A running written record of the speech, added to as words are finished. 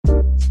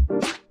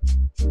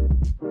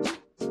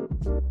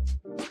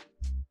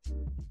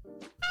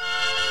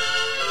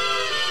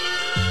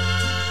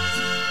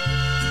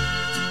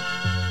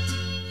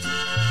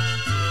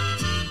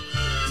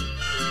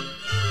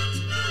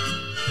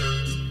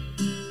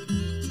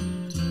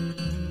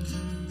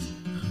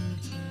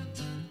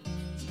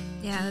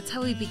Yeah, that's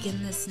how we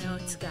begin this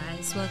note,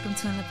 guys. Welcome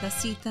to La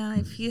Placita.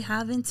 If you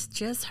haven't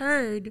just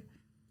heard,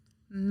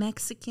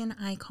 Mexican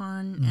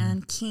icon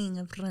and king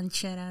of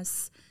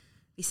rancheras,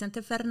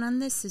 Vicente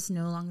Fernandez is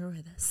no longer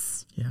with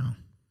us. Yeah.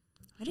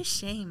 What a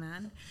shame,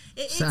 man.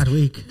 Sad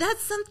week.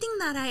 That's something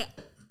that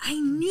I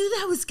knew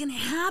that was going to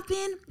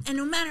happen. And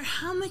no matter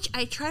how much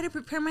I try to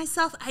prepare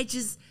myself,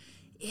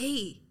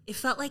 it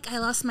felt like I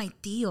lost my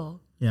tío.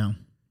 Yeah.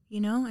 You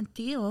know, and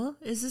tío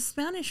is the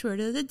Spanish word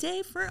of the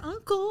day for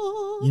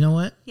uncle. You know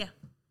what? Yeah.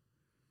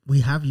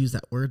 We have used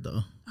that word,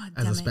 though,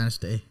 as a it. Spanish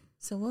day.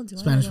 So we'll do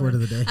Spanish word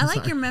of the day. I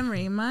like your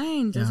memory.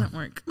 Mine doesn't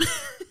work.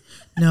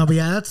 No, but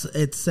yeah,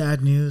 it's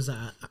sad news.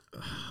 A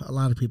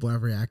lot of people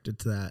have reacted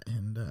to that,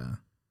 and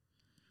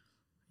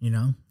you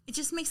know, it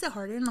just makes it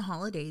harder in the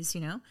holidays,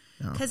 you know,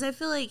 because I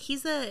feel like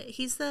he's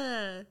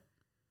the.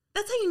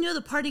 That's how you know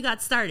the party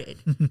got started.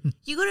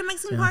 You go to a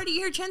Mexican party,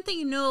 you hear Chente,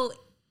 you know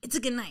it's a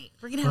good night.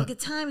 We're gonna have a good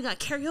time. We got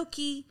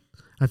karaoke.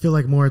 I feel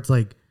like more. It's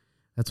like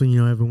that's when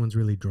you know everyone's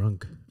really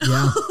drunk.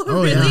 Yeah.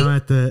 Oh, really? You know,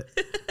 at the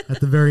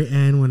very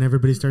end when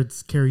everybody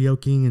starts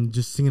karaokeing and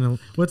just singing.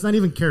 Well, it's not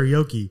even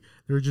karaoke.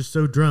 They're just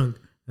so drunk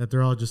that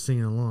they're all just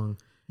singing along.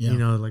 Yeah. You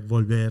know, like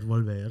volver,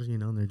 volver. You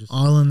know, and they're just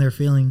all in their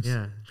feelings.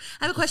 Yeah.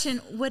 I have a question.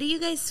 What do you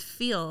guys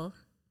feel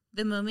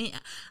the moment?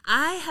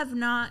 I have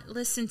not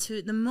listened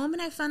to the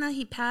moment I found out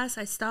he passed.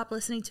 I stopped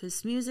listening to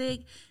his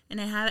music, and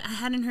I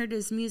hadn't heard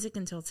his music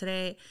until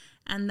today,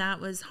 and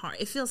that was hard.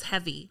 It feels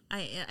heavy.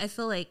 I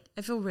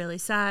feel really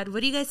sad.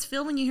 What do you guys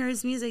feel when you hear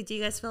his music? Do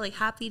you guys feel like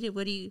happy?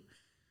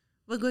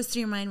 What goes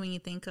through your mind when you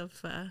think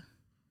of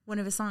one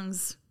of his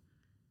songs?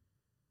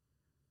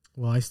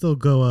 Well, I still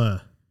go.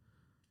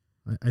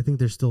 I think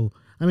there's still.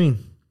 I mean,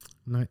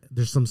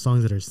 there's some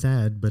songs that are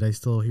sad, but I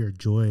still hear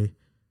joy.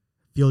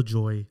 Feel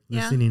joy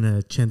listening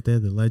to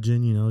Chente, the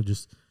legend. You know,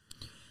 just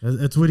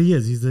that's what he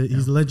is. He's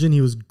a legend.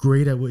 He was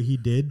great at what he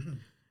did,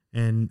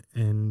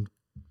 and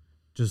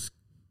just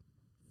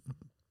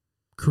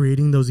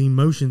creating those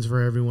emotions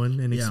for everyone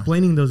and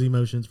explaining those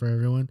emotions for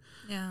everyone.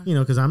 Yeah, you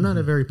know, because I'm not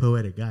a very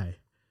poetic guy,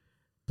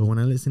 but when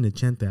I listen to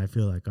Chente, I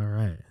feel like, all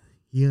right,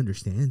 he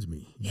understands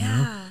me. You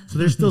know? So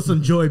there's still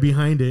some joy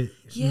behind it.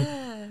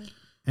 Yeah.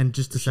 And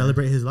just to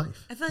celebrate his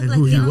life. I feel like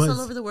Latinos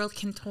all over the world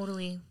can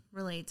totally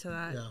relate to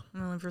that.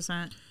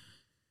 100%.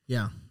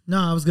 Yeah. No,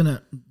 I was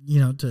gonna,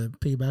 to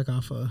piggyback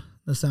off of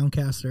the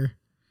Soundcaster.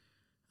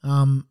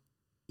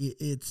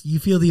 It's you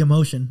feel the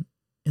emotion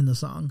in the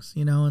songs,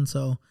 and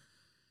so,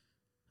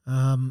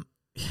 it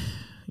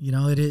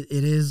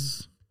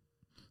is.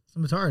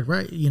 It's hard,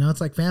 right?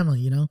 It's like family,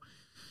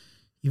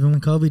 Even when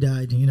Kobe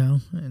died,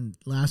 and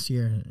last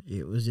year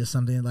it was just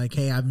something like,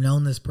 hey, I've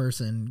known this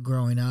person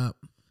growing up.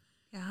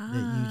 Yeah.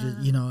 That you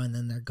just, and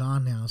then they're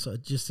gone now. So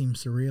it just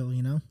seems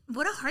surreal,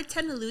 What a hard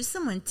time to lose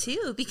someone,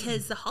 too,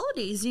 because the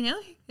holidays,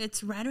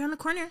 it's right around the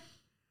corner.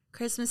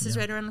 Christmas is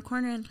right around the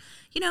corner. And,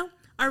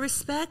 our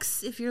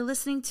respects, if you're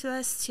listening to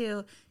us,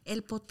 to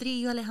El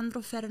Potrillo,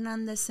 Alejandro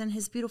Fernandez, and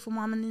his beautiful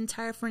mom, and the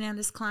entire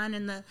Fernandez clan.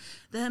 And I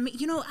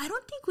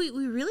don't think we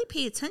really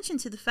pay attention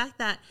to the fact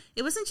that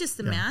it wasn't just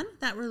the man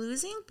that we're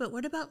losing, but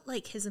what about,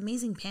 like, his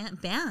amazing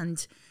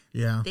band?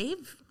 Yeah.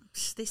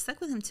 They stuck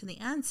with him to the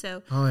end.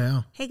 So,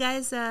 hey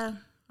guys,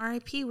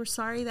 R.I.P. We're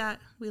sorry that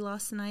we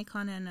lost an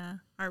icon, and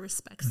our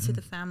respects to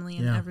the family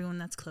and everyone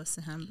that's close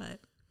to him.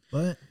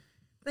 But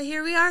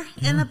here we are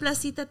in La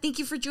Placita. Thank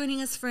you for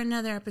joining us for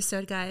another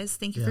episode, guys.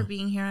 Thank you for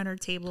being here at our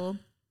table.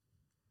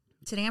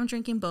 Today I'm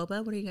drinking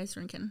boba. What are you guys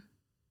drinking?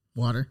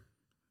 Water.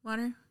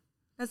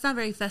 That's not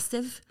very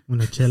festive.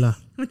 Una chela.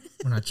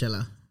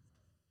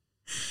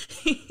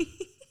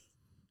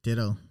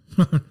 Ditto.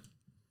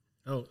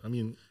 Oh, I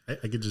mean, I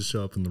could just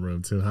show up in the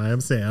room too. Hi, I'm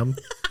Sam.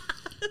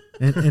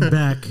 and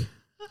back again.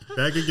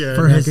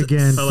 Back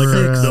again. I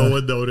like no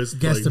one noticed.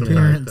 Guest like,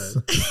 appearance.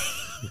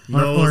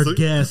 Our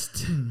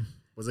guest.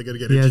 Was I going to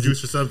get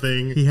introduced or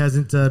something? He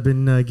hasn't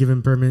been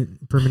given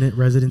permanent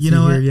residency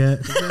here yet.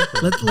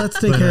 Let's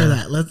take care of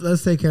that.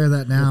 Let's take care of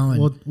that now.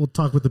 We'll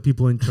talk with the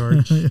people in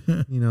charge.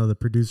 The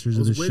producers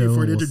of the show. I was waiting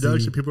for an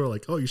introduction. People are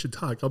like, "Oh, you should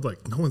talk." I'm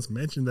like, "No one's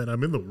mentioned that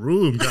I'm in the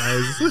room,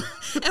 guys."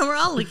 And we're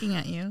all looking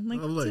at you. Like,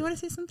 do you want to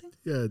say something?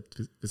 Yeah,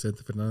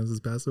 Vicente Fernandez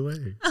has passed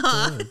away.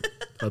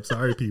 I'm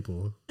sorry,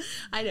 people.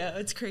 I know,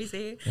 it's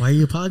crazy. Why are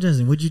you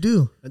apologizing? What'd you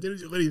do? I didn't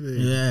do anything.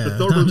 Yeah, it's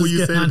normal when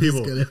you say to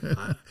people,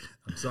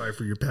 I'm sorry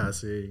for your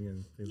passing.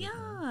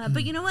 And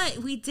but you know what?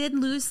 We did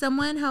lose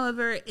someone.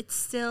 However, it's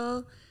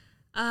still,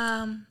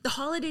 the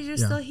holidays are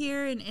still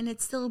here, and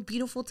it's still a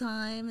beautiful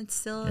time. It's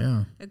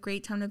still a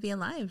great time to be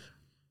alive.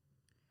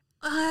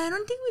 I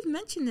don't think we've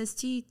mentioned this.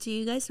 Do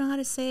you guys know how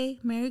to say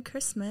Merry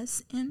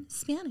Christmas in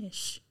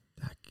Spanish?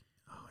 That's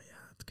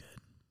good.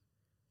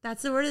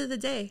 That's the word of the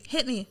day.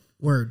 Hit me.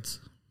 Words.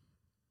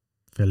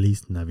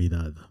 Feliz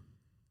Navidad.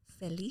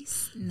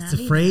 Feliz Navidad.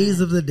 It's a phrase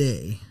of the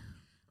day.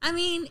 I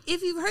mean,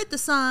 if you've heard the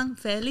song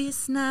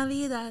Feliz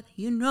Navidad,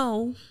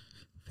 Feliz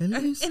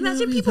imagine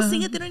Navidad. people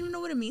sing it, they don't even know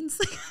what it means.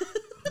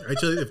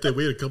 Actually, if they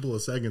wait a couple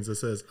of seconds, it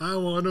says, "I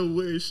want to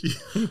wish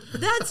you."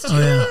 That's true.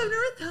 I've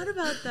never thought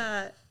about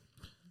that.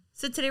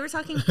 So today we're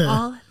talking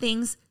all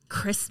things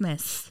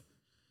Christmas.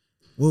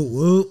 Whoa,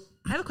 whoa.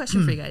 I have a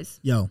question for you guys.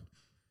 Yo,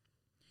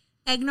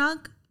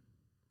 Eggnog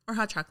or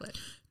hot chocolate?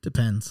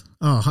 depends.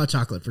 Oh, hot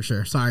chocolate for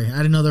sure. Sorry, I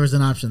didn't know there was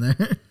an option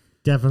there.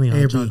 Definitely A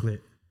or hot B?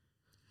 chocolate.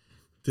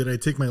 Did I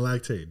take my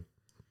lactate?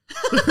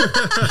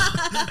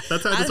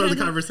 That's how I started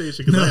the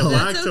conversation because I No.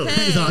 have That's lactose.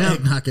 okay. He's all Now-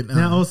 eggnog.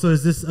 Now, also,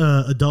 is this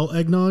adult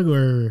eggnog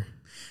or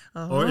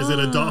Or is it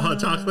adult hot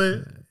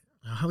chocolate?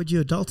 How would you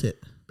adult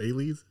it?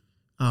 Bailey's?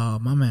 Oh,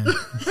 my man.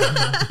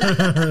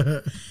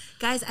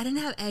 Guys, I didn't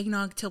have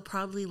eggnog till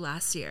probably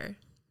last year.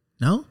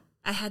 No?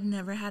 I had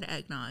never had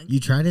eggnog. You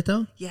tried it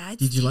though? Yeah,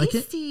 it's Did you like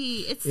it? tasty.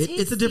 It's tasty.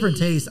 It's a different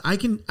taste. I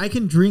can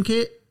drink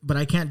it, but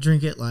I can't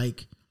drink it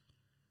like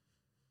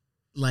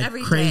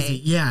Every crazy.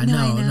 day. Yeah, No,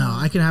 I no. know.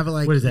 I can have it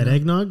like what is that, you know,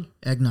 eggnog?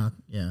 Eggnog.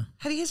 Yeah.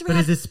 Have you guys ever But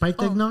had? is it spiked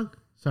Oh. eggnog?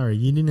 Sorry,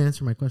 you didn't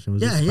answer my question.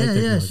 Was Yeah, it spiked yeah, yeah.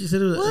 eggnog? She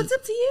said it was. Well, it's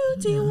up to you.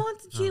 Do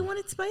you want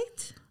it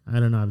spiked? I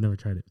don't know. I've never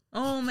tried it.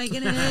 Oh my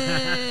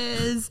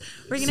goodness.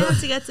 We're gonna have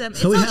to get some.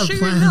 so we It's all have sugar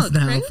plans milk,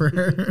 now right?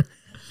 for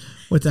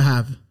what to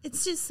have.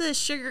 It's just a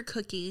sugar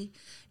cookie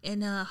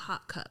in a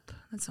hot cup.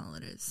 That's all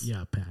it is.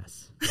 Yeah,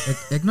 pass.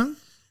 Eggnog?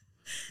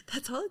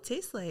 That's all it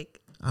tastes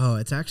like. Oh,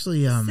 it's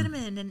actually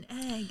Cinnamon and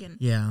egg and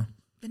yeah.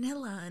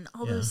 vanilla and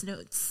all Yeah. those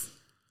notes.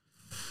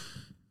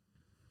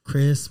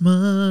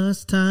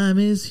 Christmas time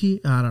is here.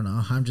 I don't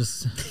know. I'm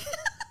just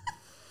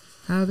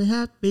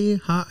happy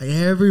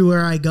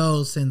everywhere I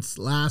go since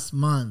last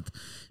month.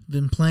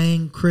 Been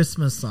playing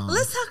Christmas songs.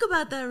 Let's talk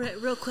about that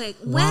real quick.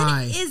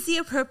 Why? When is the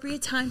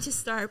appropriate time to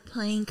start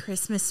playing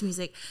Christmas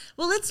music?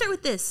 Well, let's start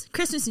with this.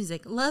 Christmas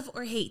music, love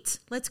or hate?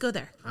 Let's go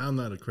there. I'm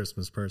not a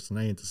Christmas person.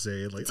 I hate to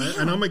say it. Like I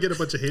know I'm gonna get a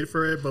bunch of hate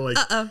for it, but like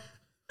I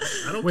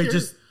don't Wait, care.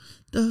 just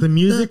the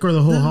music or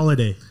the whole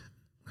holiday?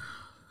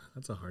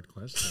 That's a hard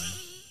question.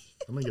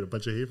 I'm gonna get a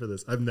bunch of hate for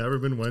this. I've never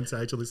been one to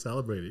actually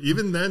celebrate it.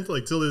 Even then,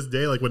 like till this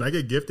day, like when I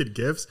get gifted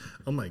gifts,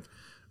 I'm like,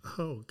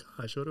 oh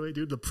gosh, what do I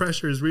do? The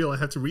pressure is real. I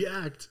have to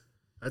react.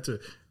 I have to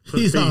put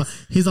a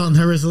face. He's all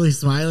nervously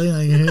smiling.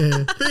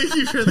 Like, Thank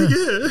you for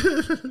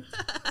the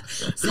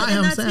gift. So Hi, and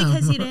I'm that's Sam.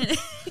 because you didn't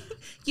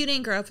you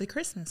didn't grow up with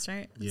Christmas,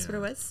 right? That's Yeah. what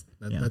it was.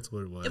 Yeah. That's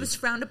what it was. It was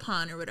frowned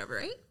upon or whatever,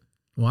 right?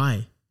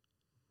 why?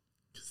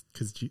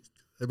 Because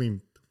I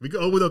mean, we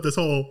could open up this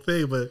whole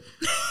thing, but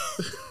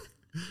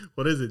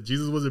what is it?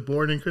 Jesus wasn't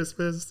born in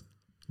Christmas.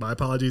 My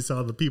apologies to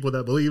all the people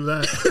that believe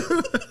that.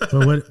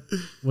 But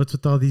what's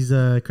with all these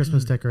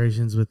Christmas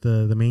decorations with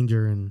the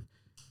manger and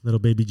little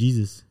baby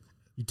Jesus?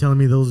 You telling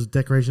me those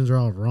decorations are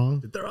all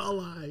wrong? They're all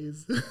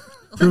lies.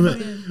 Prove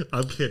it.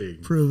 I'm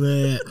kidding. Prove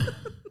it.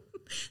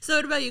 So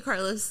what about you,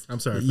 Carlos? I'm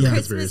sorry for Yeah. the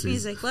Christmas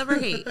conspiracies. music, love or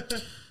hate?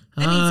 I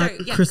mean, sorry,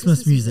 yeah,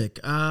 Christmas music.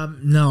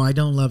 No, I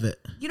don't love it.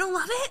 You don't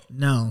love it?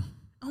 No.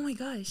 Oh my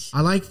gosh.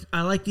 I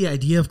like the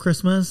idea of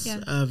Christmas,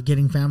 Yeah. of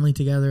getting family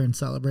together and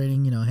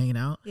celebrating, hanging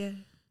out. Yeah.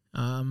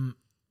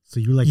 So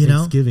you like You know?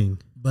 Thanksgiving,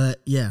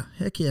 But yeah,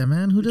 heck yeah,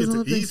 man. Who get doesn't to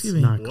love eat.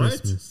 Thanksgiving? not What?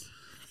 Christmas.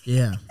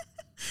 Yeah.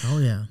 Oh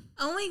yeah.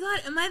 Oh my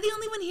god, am I the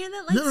only one here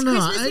that likes No.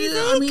 Christmas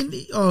music? I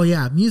mean, oh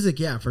yeah, music,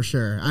 yeah, for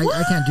sure. I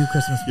can't do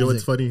Christmas You know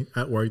what's music.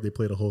 funny? At work, they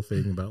played a whole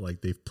thing about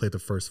like they played the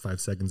first 5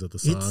 seconds of the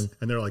song, It's-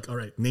 and they're like, "All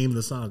right, name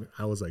the song."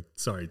 I was like,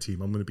 "Sorry,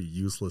 team, I'm going to be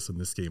useless in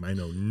this game. I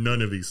know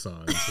none of these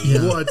songs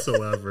Yeah.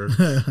 whatsoever."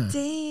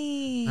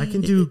 Dang. I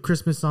can do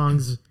Christmas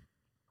songs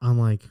on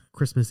like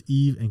Christmas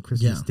Eve and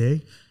Christmas Yeah.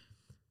 Day,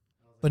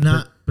 But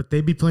not but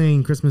they be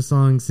playing Christmas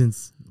songs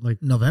since like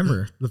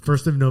November. the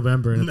 1st of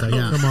November, and it's like,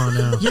 Yeah. come on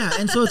now. Yeah,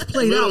 and so it's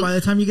played out by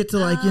the time you get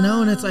to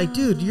and it's like,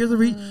 dude, you're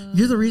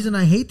the reason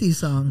I hate these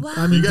songs.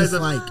 I mean, You guys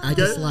I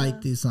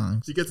dislike these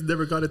songs. You guys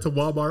never got into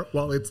Walmart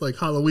while it's like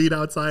Halloween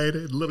outside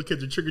and little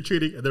kids are trick or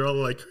treating, and they're all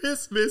like,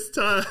 "Christmas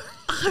time."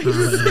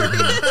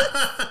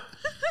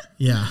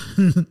 Yeah,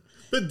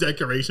 The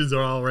decorations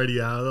are already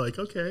out. They're like,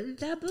 okay.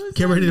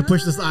 get ready to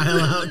push this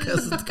aisle out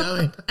because it's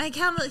coming. I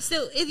can't believe.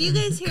 So if you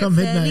guys hear Come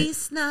midnight.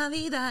 Feliz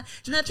Navidad,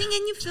 nothing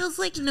in you feels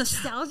like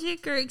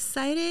nostalgic or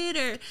excited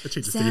or Let's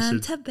change the station.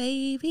 Santa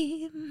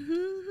baby.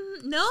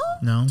 Mhm. No?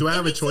 No, Do I It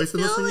have a makes choice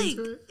me in feel listening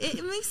like, to it?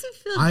 it makes me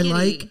feel I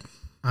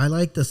giddy.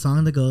 like the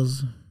song that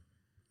goes,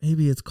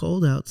 maybe it's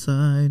cold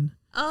outside.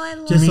 Oh, I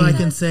love Just so I that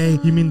can say,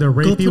 song. You mean the Go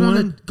rapey put on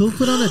one? go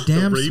put on a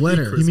damn rapey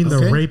sweater. Christmas. You mean the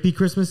okay? rapey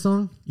Christmas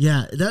song?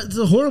 Yeah, that's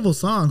a horrible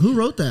song. Who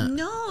wrote that?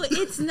 No,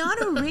 it's not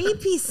a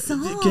rapey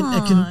song. Can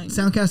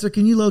Soundcaster,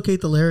 can you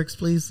locate the lyrics,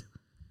 please?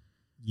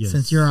 Yes.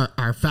 Since you're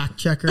our fact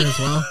checker as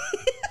well.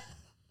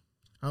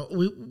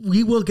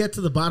 We will get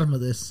to the bottom of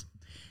this.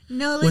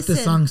 No, listen. what the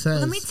song says.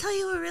 Let me tell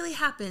you what really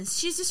happens.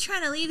 She's just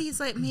trying to leave. He's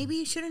like, maybe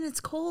you shouldn't. It's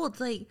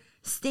cold. Like,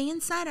 stay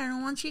inside. I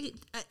don't want you.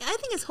 I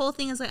think his whole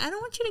thing is like, I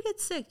don't want you to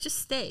get sick. Just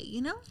stay.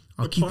 You know.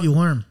 I'll The keep part- you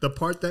warm. The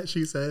part that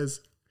she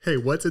says, "Hey,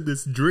 what's in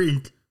this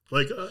drink?"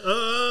 Like,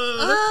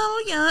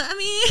 Oh yeah. I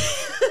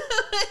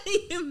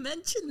mean, you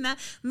mentioned that.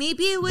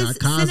 Maybe it was Not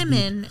Cosby.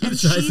 cinnamon, and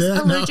Should I she's say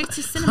that? No. allergic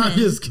to cinnamon. I'm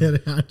just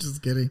kidding. I'm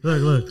just kidding.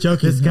 Look,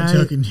 Joking. This guy, I'm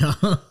joking,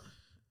 y'all.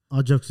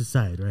 all jokes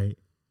aside, right?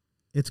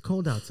 It's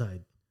cold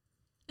outside.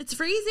 It's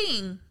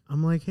freezing.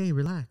 I'm like, hey,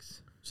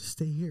 relax. Just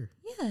stay here.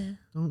 Yeah.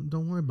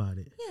 Don't worry about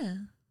it. Yeah.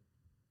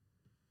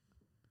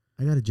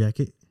 I got a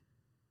jacket.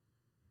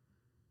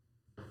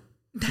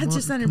 That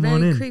just sounded come on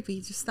very in.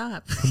 creepy. Just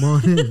stop. Come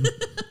on in.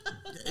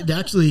 It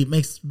actually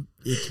makes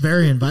it's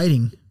very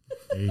inviting.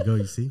 There you go.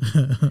 You see?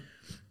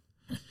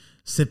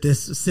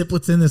 Sip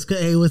what's in this.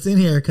 Hey, what's in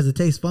here? Because it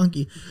tastes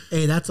funky.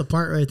 Hey, that's a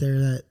part right there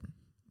that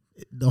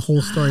the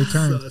whole story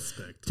turns.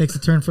 Suspect. Takes a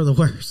turn for the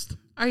worst.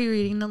 Are you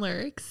reading the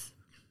lyrics?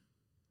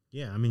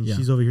 Yeah, I mean, Yeah.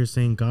 she's over here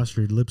saying, "Gosh,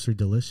 your lips are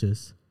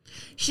delicious."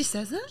 She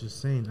says that?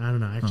 Just saying. I don't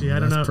know. Actually, Oh, I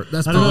don't know.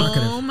 that's I don't know.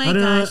 provocative. Oh my I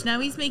don't know. gosh. Now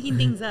he's making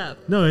things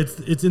up. No,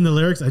 it's in the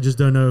lyrics. I just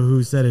don't know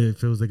who said it.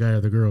 If it was the guy or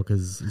the girl,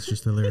 because it's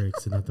just the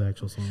lyrics and not the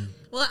actual song.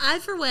 Well, I,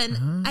 for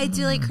one, I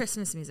do like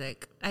Christmas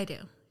music. I do.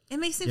 It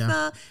makes me Yeah.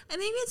 feel, and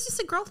maybe it's just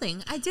a girl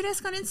thing. I did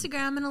ask on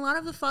Instagram, and a lot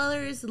of the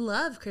followers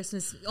love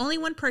Christmas. Only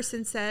one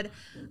person said,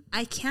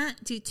 I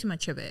can't do too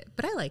much of it,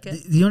 but I like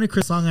it. The only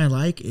Chris song I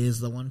like is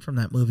the one from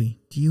that movie.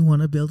 Do you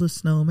want to build a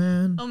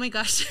snowman? Oh my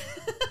gosh.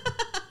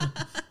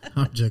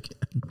 I'm joking.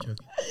 I'm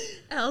joking.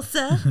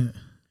 Elsa,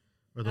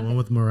 Or the one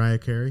with Mariah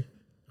Carey.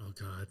 Oh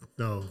God,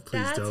 no! Please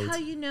that's don't. how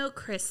you know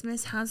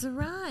Christmas has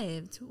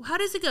arrived. How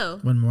does it go?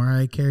 When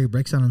Mariah Carey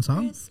breaks out in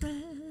song? Christmas.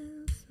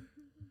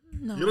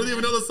 No, You don't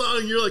even know the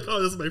song. You're like,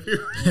 oh, this is my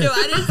favorite. No,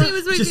 I didn't say it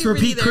was my Just favorite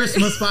repeat either.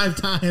 Christmas 5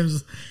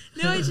 times.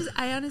 No,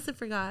 I honestly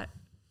forgot.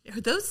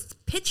 Those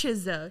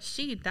pitches, though.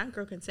 That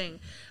girl can sing.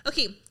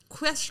 Okay,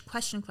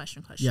 question.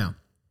 Yeah.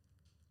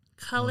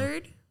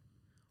 Colored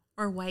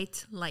or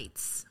white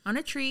lights on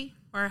a tree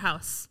or a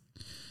house?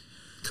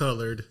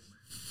 Colored,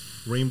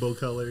 rainbow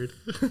colored.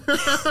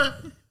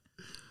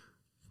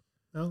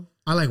 No,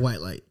 I like white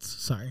lights.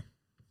 Sorry.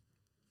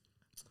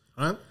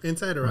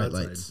 inside or White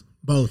outside? lights.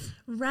 Both.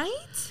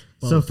 Right?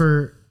 So Both.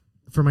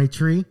 for my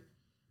tree,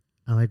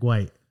 I like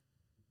white.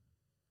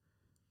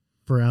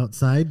 For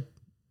outside,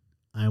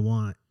 I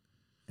want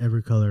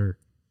every color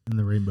in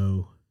the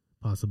rainbow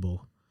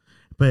possible.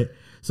 But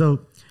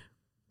so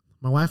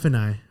my wife and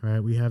I, right,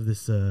 we have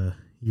this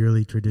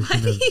yearly tradition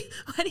of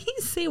Why do you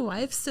say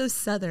wife so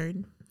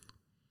southern?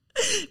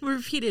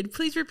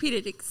 Please repeat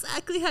it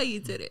exactly how you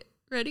did it.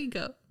 Ready,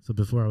 go. so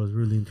before I was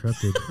rudely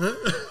interrupted.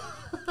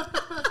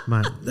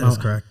 That is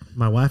correct.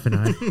 My wife and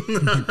I,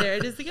 There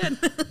it is again.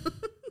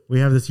 we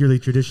have this yearly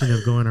tradition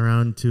of going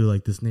around to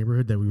like this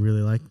neighborhood that we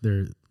really like.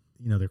 Their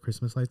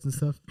Christmas lights and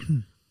stuff.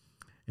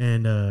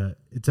 And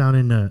it's out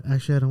in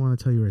actually I don't want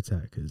to tell you where it's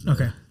at because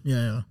Okay.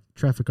 Yeah.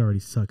 traffic already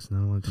sucks and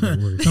I don't want it to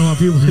get worse. I want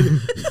people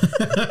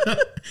to.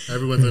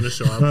 Everyone's gonna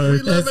show up. Uh,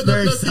 We love That's it,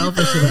 very love the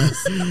selfish of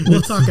people. us.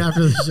 We'll talk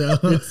after the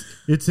show.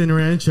 It's in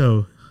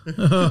Rancho.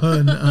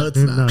 Oh, no, it's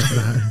No, not. it's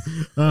not.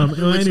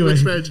 Well, Which- anyway,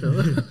 which Rancho?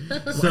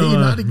 Why so, are you uh,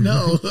 nodding?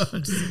 No.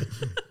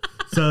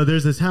 so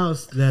there's this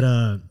house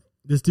that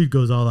this dude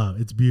goes all out.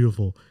 It's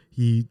beautiful.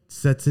 He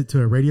sets it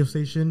to a radio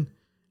station,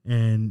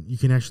 and you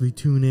can actually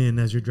tune in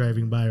as you're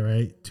driving by,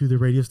 right, to the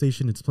radio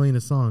station. It's playing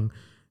a song,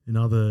 and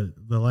all the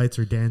lights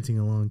are dancing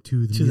along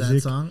to the To music.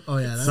 that song? Oh,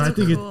 yeah. So I That's,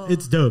 think cool.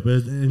 it's dope,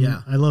 and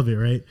Yeah. I love it,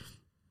 right?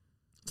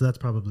 So that's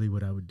probably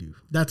what I would do.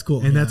 that's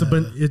cool. And that's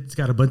Yeah. it's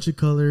got a bunch of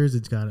colors.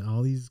 It's got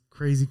all these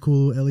crazy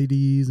cool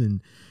LEDs,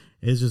 and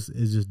it's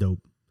just dope.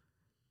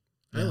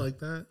 I like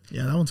that.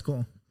 Yeah, that one's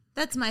cool.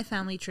 That's my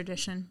family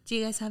tradition. Do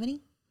you guys have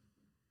any?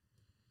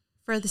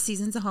 For the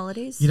seasons of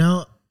holidays? You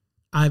know,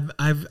 I've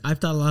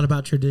thought a lot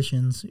about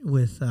traditions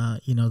with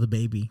the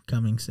baby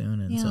coming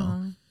soon, and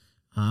so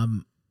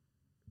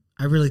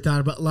I really thought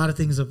about a lot of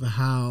things of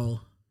how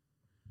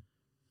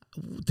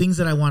things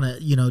that I want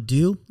to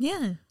do.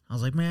 Yeah. I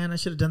was like, man, I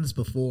should have done this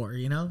before,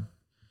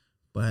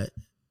 but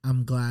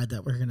I'm glad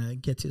that we're gonna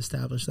get to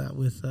establish that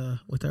with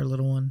our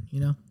little one.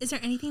 Is there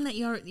anything that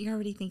you're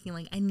already thinking,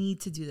 like, I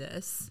need to do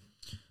this?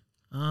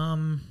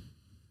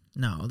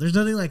 No, there's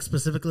nothing like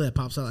specifically that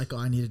pops out like, oh,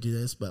 I need to do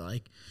this, but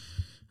like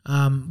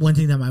one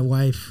thing that my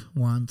wife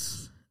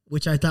wants,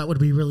 which I thought would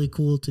be really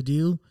cool to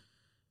do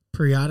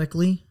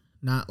periodically,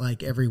 not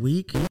like every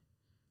week.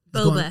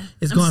 Boba.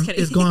 Is I'm go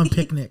just on kidding.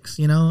 picnics,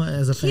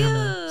 as a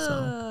family.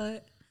 So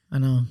Cute. I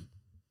know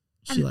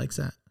she And- likes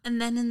that. And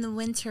then in the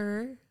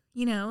winter,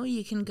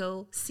 you can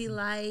go see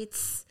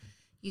lights.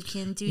 You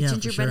can do Yeah, for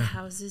gingerbread sure.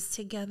 houses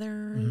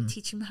together.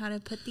 Teach them how to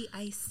put the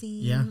icing.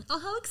 Yeah. Oh,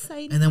 how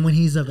exciting. And then when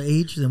he's of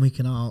age, then we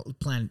can all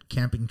plan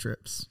camping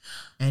trips,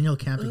 annual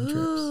camping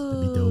trips.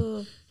 That'd be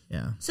dope.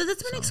 Yeah. So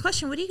that's my next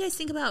question. What do you guys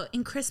think about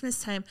in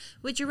Christmas time?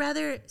 Would you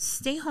rather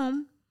stay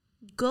home,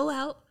 go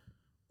out,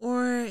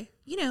 or,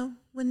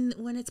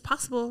 when it's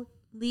possible,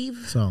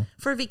 leave So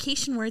for a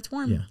vacation where it's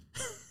warm? yeah.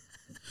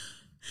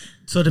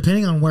 So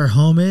depending on where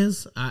home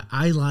is,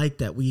 I like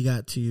that we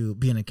got to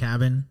be in a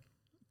cabin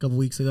a couple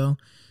weeks ago,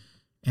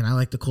 and I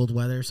like the cold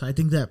weather. So I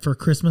think that for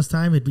Christmas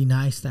time, it'd be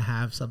nice to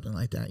have something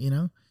like that.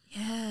 Yeah.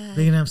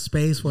 Big enough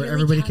space where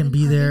Yearly everybody can cabin be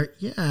party? there.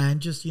 Yeah,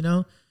 and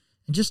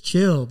just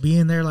chill, be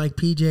in there like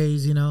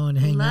PJs, and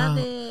hang Love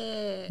out.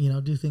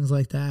 it. Do things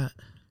like that.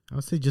 I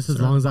would say just as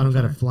Sit around long as I don't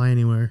got to bonfire. fly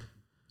anywhere.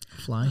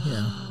 Fly,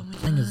 yeah. Oh my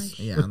Thing is, gosh.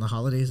 yeah, on the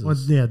holidays. Well,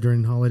 Is, yeah,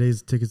 during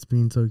holidays, tickets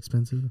being so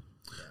expensive.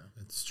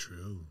 That's true.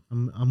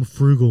 I'm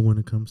frugal when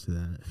it comes to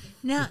that.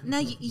 Now,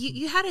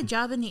 you had a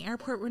job in the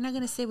airport. We're not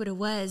going to say what it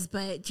was,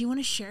 but do you want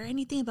to share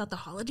anything about the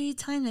holiday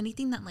time?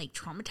 Anything that like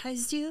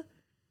traumatized you?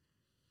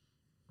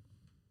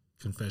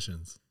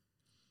 confessions.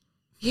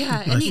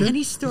 Yeah,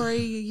 any story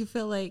you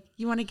feel like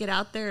you want to get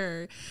out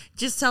there, or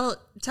just tell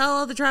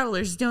all the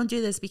travelers, don't do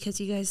this because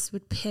you guys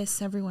would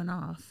piss everyone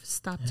off.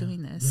 Stop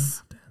doing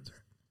this.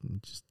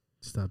 Just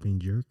stop being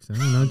jerks. I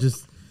don't know.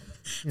 Just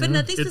but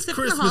nothing It's specific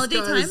for Christmas, holiday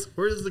guys. time.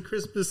 Where's the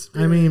Christmas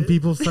spirit? I mean,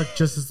 people suck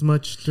just as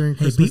much during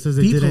Hey, Christmas as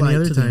they did any polite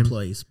other to the time.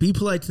 employees. Be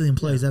polite to the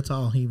employees. That's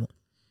all he wants.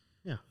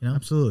 Yeah, You know?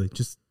 absolutely.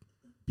 Just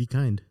be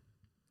kind,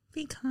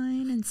 Be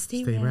kind and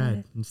stay stay rad.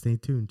 rad, and stay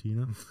tuned. You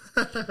know.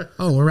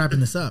 Oh, we're wrapping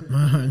this up.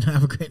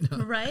 Have a great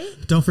night. Right?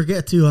 Don't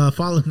forget to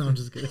follow. No, I'm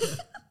just kidding.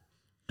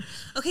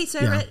 Okay, so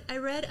Yeah. I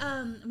read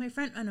my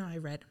friend. Oh no,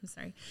 I'm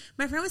sorry.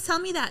 My friend was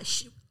telling me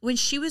that when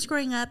she was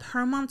growing up,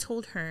 her mom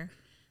told her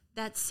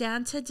that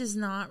Santa does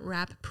not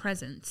wrap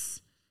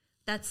presents.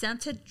 That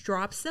Santa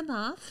drops them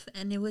off,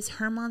 and it was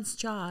her mom's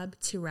job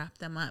to wrap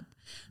them up.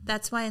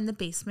 That's why in the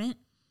basement,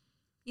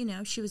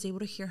 she was able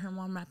to hear her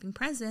mom wrapping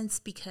presents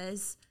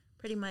because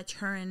pretty much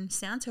her and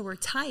Santa were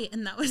tight,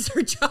 and that was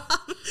her job.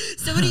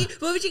 So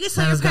what would you guys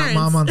tell your Santa's parents? got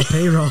mom on the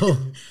payroll.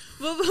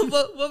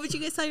 What would you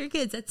guys tell your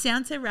kids? That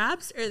Santa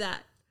wraps or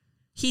that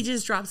he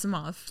just drops them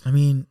off? I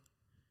mean,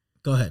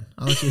 go ahead.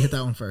 I'll let you hit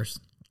that one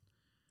first.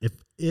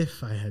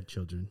 If I had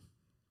children,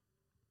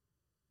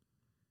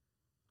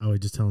 I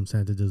would just tell them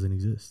Santa doesn't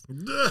exist.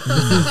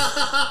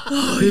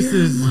 This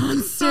is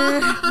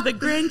Monster. The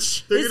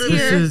Grinch is this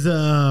here. is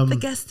The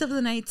guest of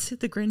the night,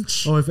 the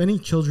Grinch. Oh, if any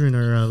children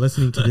are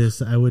listening to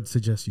this, I would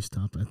suggest you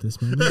stop at this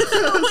moment,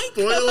 Oh my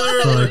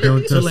God. so I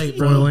don't Too late,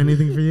 bro. spoil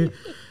anything for you.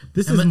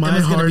 This is my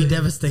Emma's gonna hard. be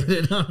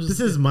devastated. I'm just This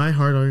is my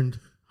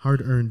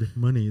hard-earned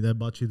money that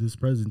bought you this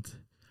present.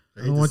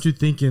 I don't want you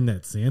thinking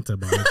that Santa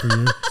bought it for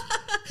you.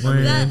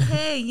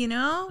 Hey,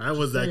 I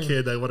was that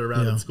kid that went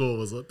around Yeah. in school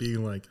was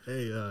being like,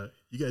 "Hey,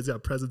 you guys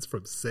got presents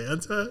from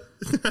Santa?"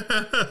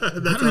 I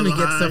don't even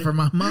get stuff from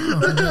my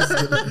mom. I'm just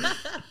kidding.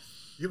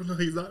 You don't know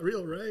he's not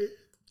real, right?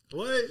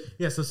 What?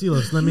 Yeah, so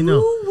Silos, let me know.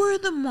 You were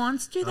the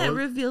monster that was- Oh,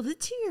 revealed it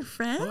to your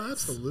friends? Oh,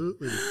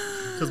 absolutely.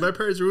 Because my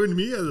parents ruined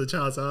me as a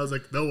child, so I was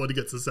like, no one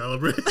gets to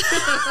celebrate.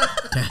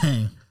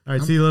 Dang. All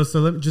right, Silos, so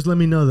let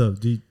me know though.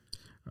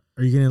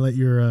 Are you gonna let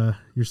your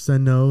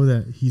son know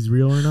that he's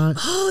real or not?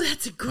 Oh,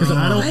 that's a great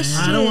I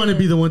question. don't want to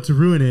be the one to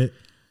ruin it.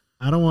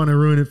 I don't want to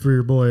ruin it for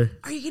your boy.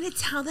 Are you going to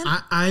tell them?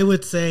 I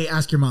would say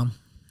ask your mom.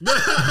 You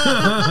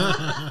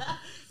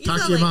Talk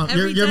sound to your like mom.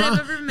 Every Your dad mom. I've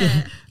ever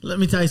met. Let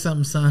me tell you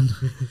something, son.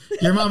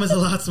 Your mom is a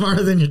lot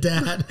smarter than your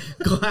dad.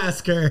 Go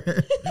ask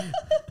her.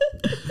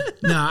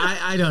 No,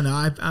 I don't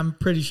know. I'm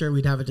pretty sure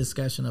we'd have a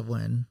discussion of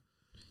when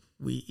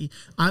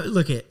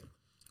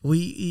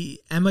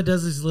Emma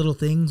does these little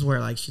things where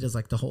like she does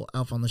like the whole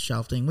Elf on the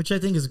Shelf thing, which I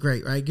think is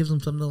great, right? It gives them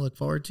something to look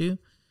forward to.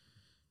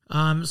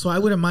 So I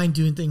wouldn't mind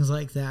doing things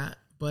like that.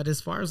 But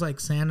as far as like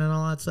Santa and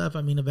all that stuff,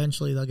 I mean,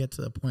 eventually they'll get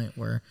to the point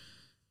where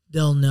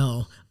they'll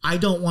know. I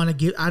don't want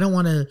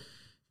to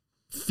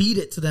feed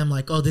it to them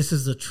like, oh, this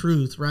is the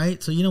truth,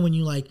 right? So, when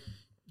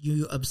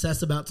you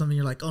obsess about something,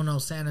 you're like, oh no,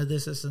 Santa,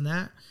 this, and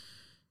that.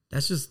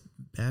 That's just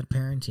bad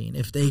parenting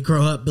if they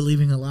grow up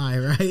believing a lie,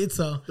 right?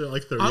 So They're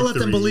like I'll let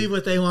them 33. believe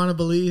what they want to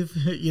believe,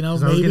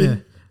 'Cause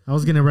maybe. I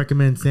was gonna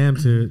recommend Sam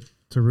to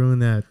ruin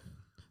that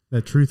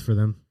truth for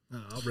them.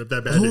 Oh, I'll rip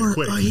that band-aid Or,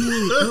 quick.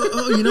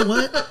 you know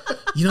what?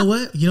 You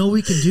know what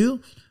we can do?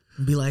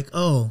 Be like,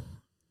 oh,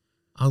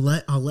 I'll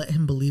let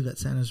him believe that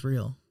Santa's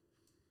real,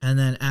 and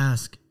then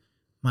ask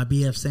my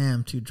BF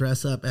Sam to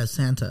dress up as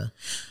Santa.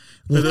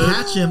 We'll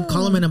catch him,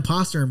 call him an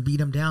imposter, and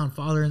beat him down,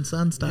 father and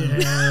son style.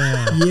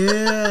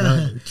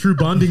 Yeah. True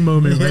bonding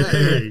moment right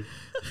there. Hey,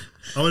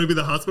 I want to be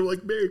the hospital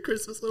like, Merry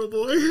Christmas, little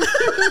boy.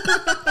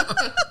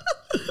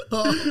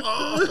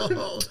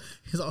 Oh.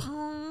 He's all,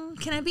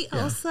 Can I be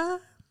Elsa?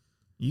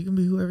 you can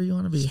be whoever you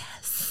want to be.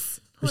 Yes.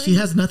 But she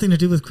has nothing to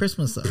do with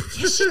Christmas, though.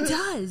 Yes, she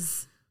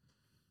does.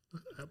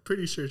 I'm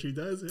pretty sure she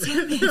does it.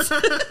 Damn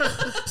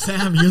it.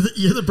 Sam,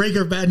 you're the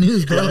breaker of bad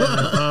news,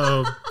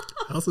 bro.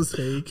 Elsa's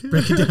fake.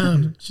 Break it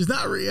down. She's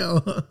not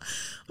real.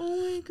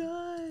 Oh my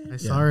God. I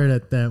saw her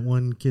at that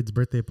one kid's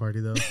birthday party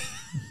though.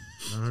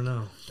 I don't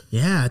know.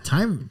 Yeah,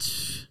 time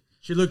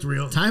She looked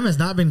real. Time has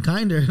not been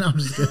kinder. No, I'm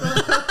just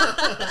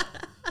kidding.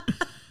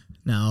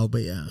 No,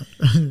 but yeah.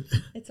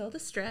 It's all the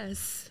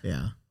stress.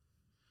 Yeah.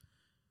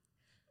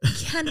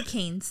 Candy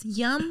canes,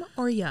 yum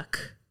or yuck?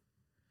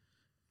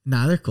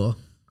 Nah, they're cool.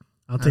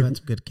 I'll I've take had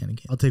some good candy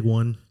canes. I'll take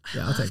one.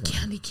 Yeah, I'll Love take one.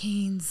 candy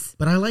canes.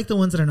 But I like the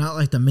ones that are not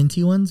like the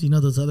minty ones. You know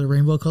those other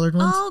rainbow colored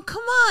ones? Oh,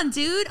 come on,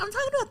 dude. I'm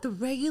talking about the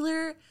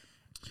regular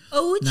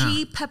OG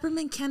Nah.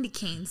 peppermint candy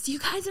canes. You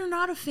guys are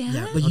not a fan?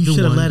 Yeah, but I'll you do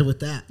should have one. led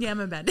with that. Yeah,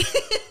 my bad.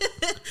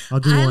 I'll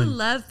do I one.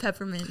 love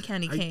peppermint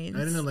candy I canes.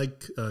 didn't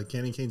like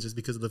candy canes just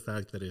because of the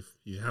fact that if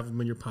you have them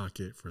in your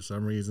pocket for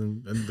some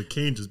reason, and the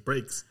cane just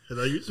breaks, and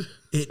I usually,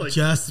 It like,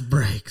 just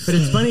breaks. But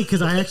it's funny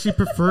because I actually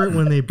prefer it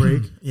when they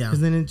break. Yeah.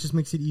 Because then it just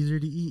makes it easier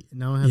to eat.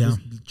 Now I have Yeah.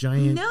 this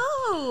giant. No,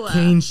 No.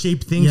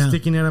 cane-shaped thing Yeah.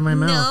 sticking out of my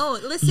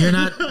mouth. No, listen. You're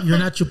not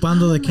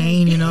chupando the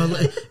cane, you know,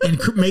 and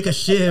make a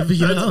shiv,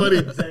 you That's know.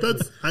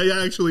 funny.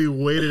 I actually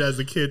waited as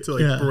a kid to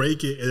like Yeah.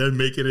 break it and then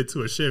make it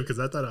into a shiv because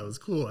I thought I was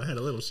cool. I had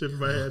a little shiv in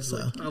my hand. So.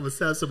 Like, I'm a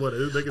Samson one.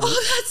 Oh,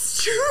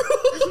 that's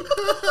true.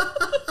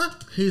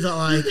 He's all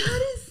like,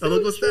 That is so I'm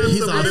Uncle true. Sam.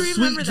 he's all I sweet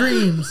remember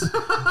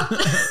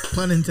that. dreams.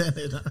 Pun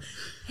intended.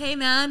 Hey,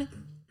 man.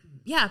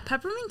 Yeah,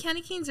 peppermint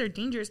candy canes are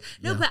dangerous.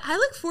 No, Yeah. but I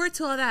look forward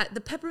to all that.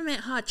 The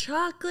peppermint hot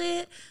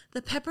chocolate,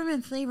 the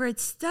peppermint flavored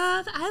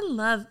stuff. I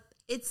love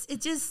it.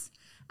 It just,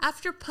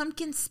 after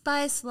pumpkin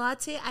spice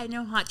latte, I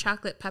know hot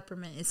chocolate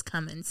peppermint is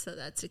coming. So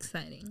that's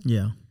exciting.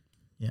 Yeah.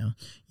 Yeah.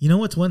 You know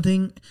what's one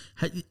thing?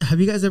 Have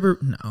you guys ever?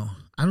 No,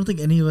 I don't think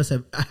any of us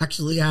have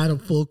actually had a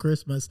full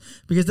Christmas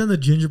because then the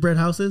gingerbread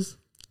houses.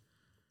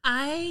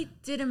 I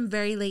did them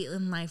very late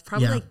in life,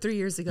 probably Yeah. like 3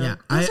 years ago. Yeah.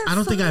 Those I are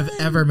don't think I've fun.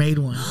 ever made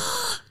one.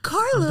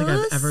 Carlos, I don't think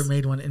I've ever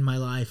made one in my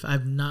life.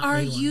 I've not Are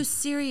made one. you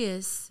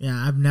serious? Yeah,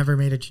 I've never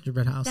made a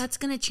gingerbread house. That's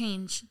going to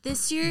change.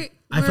 This year,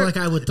 I feel like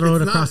I would throw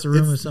it It's across not- the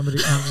room it's- if somebody.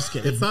 No, I'm just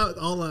kidding. It's not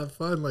all that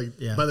fun. Like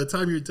Yeah. by the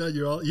time you're done,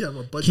 you have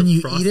a bunch Can of you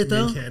eat frosting it,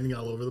 though? and candy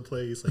all over the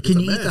place. Like, Can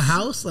it's a you eat the mess.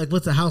 house? Like,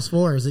 what's the house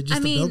for? Is it just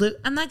I mean, to build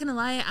it? I'm not going to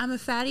lie. I'm a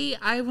fatty.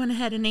 I went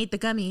ahead and ate the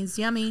gummies.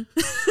 Yummy.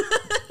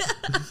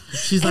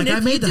 She's and like, I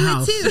if made you the do it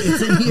house. too.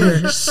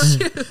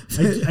 It's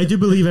in here. I do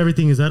believe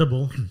everything is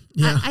edible.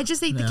 Yeah, I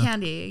just ate the Yeah.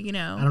 candy, you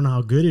know. I don't know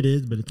how good it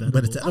is, but it's edible.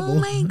 but it's edible. Oh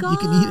my gosh. You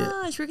can eat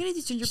it. We're going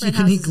to do You gingerbread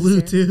can eat houses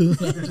glue this year.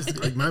 too.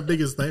 Like my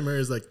biggest nightmare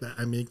is like that.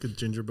 I make a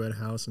gingerbread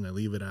house and I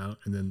leave it out,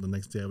 and then the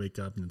next day I wake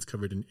up and it's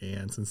covered in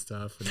ants and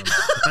stuff, and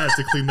I have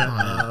to clean that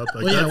up. Like,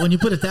 Well, yeah, that's- when you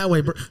put it that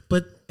way, bro.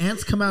 But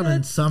ants come out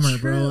in summer,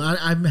 bro.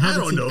 I haven't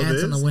don't seen know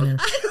ants in the this. winter.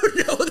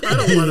 I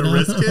don't want to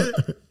risk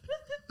it.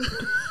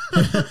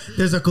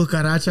 There's a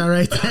cucaracha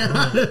right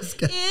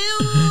there.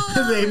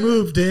 Ew. They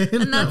moved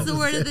in. And that's the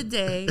word of the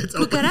day. open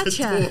the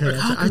Cucaracha. door.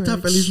 I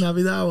thought Feliz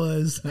Navidad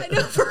was. I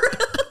know, for real.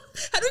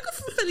 How do we go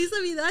from Feliz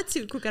Navidad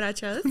to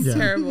cucaracha? That's Yeah.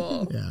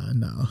 terrible. Yeah,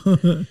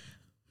 no.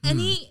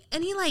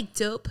 Any like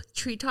dope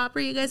tree topper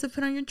you guys have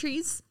put on your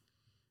trees?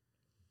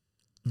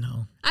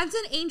 No. I've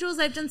done angels.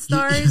 I've done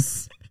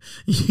stars.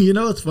 You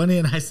know what's funny?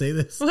 And I say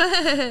this. What?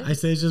 I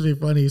say it's just be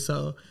funny.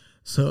 So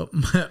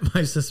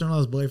my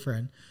sister-in-law's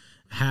boyfriend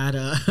had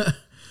a.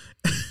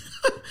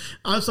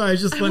 I'm sorry,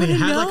 it's just funny. It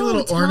had like a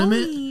little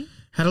ornament.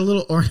 Had a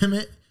little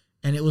ornament,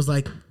 and it was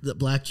like the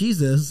Black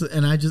Jesus,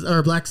 and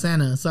or Black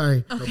Santa.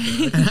 Sorry,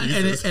 Okay.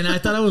 and I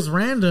thought it was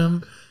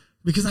random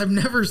because I've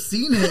never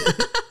seen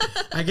it.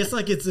 I guess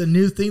like it's a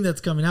new thing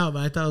that's coming out, but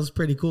I thought it was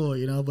pretty cool,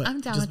 you know. But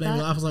I'm down just with made me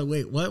that. laugh. I was like,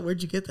 wait, what?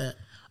 Where'd you get that?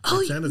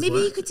 Oh, Santa's maybe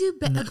what? you could do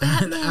a In the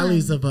Batman.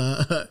 alleys of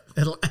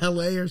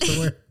L.A. or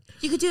somewhere.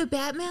 You could do a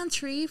Batman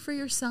tree for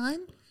your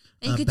son.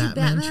 And you A could do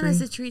Batman Batman tree?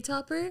 as a tree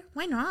topper.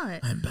 Why not?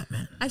 I'm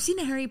Batman. I've seen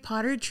a Harry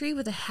Potter tree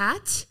with a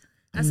hat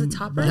as a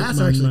topper. That's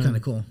Batman. actually kind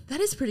of cool.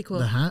 That is pretty cool.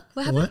 The hat.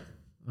 What happened?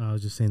 I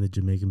was just saying the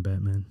Jamaican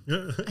Batman.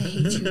 I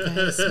hate you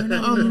guys. We're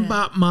not even gonna-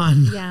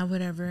 Batman. Yeah,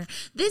 whatever.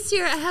 This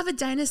year I have a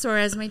dinosaur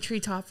as my tree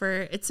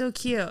topper. It's so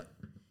cute.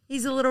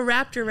 He's a little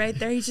raptor right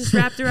there. He's just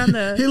wrapped around He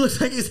the. looks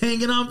like he's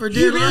hanging on for He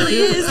dear really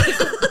life.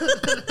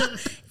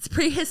 is. It's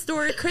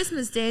prehistoric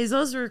Christmas days.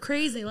 Those were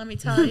crazy. Let me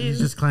tell you. He's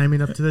just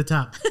climbing up to the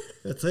top.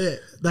 That's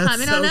it. That's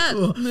Climbing so on up.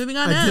 cool. Moving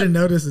on I up. didn't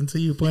notice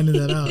until you pointed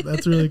that out.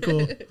 That's really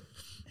cool.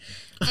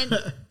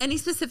 And any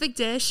specific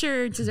dish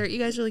or dessert you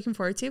guys are looking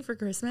forward to for Oh,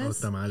 Christmas?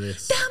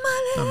 tamales.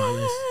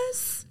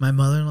 Tamales. My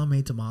mother-in-law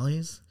made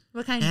tamales,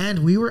 What kind? and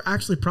we were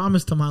actually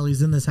promised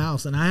tamales in this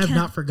house, and I have Can-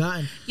 not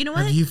forgotten. You know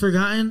Have what? you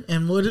forgotten?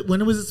 And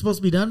when was it supposed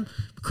to be done?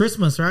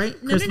 Christmas, right?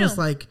 No, no, Christmas,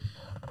 no. like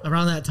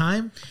around that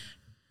time.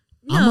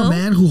 No. I'm a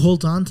man who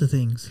holds on to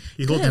things,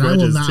 He holds and I will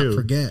grudges not too.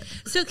 forget.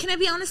 So can I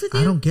be honest with you?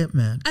 I don't get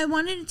mad. I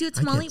wanted to do a I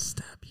tamale. can't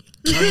stab you.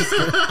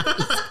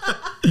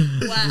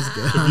 Wow.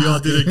 If you all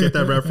didn't get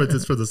that reference,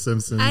 it's for The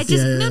Simpsons. I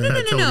just Yeah, no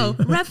yeah, no.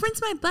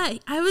 Reference my butt.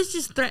 I was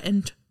just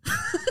threatened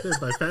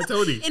By Fat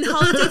Tony. in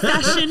holiday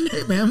fashion.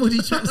 Hey, man, what are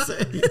you trying to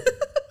say?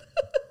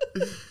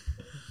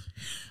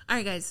 All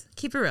right, guys,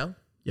 keep it real.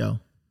 Yo,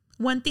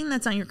 One thing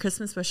that's on your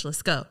Christmas wish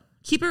list. Go.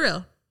 Keep it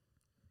real.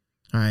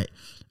 all right.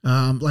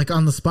 Like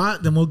on the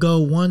spot, then we'll go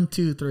 1,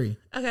 2, 3,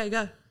 Okay,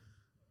 go.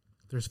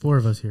 There's 4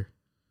 of us here.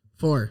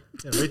 4.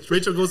 Yeah,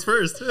 Rachel goes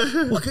first.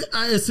 Well,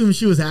 I assume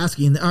she was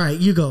asking. All right,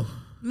 you go.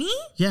 Me?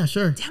 Yeah,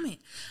 sure. Damn it.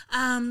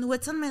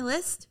 What's on my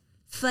list?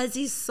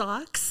 Fuzzy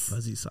socks.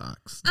 Fuzzy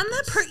socks. I'm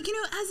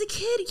that as a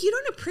kid, you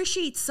don't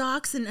appreciate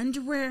socks and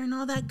underwear and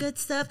all that good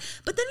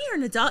stuff. But then you're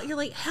an adult, you're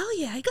like, hell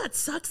yeah, I got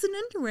socks and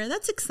underwear.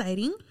 That's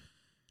exciting.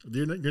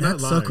 You're not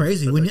That's lying. so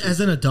crazy. That's When actually as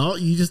an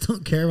adult, you just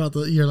don't care about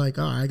you're like,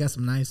 oh, I got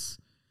a nice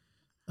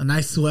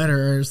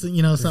sweater or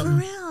something. For Something.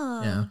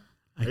 real. Yeah.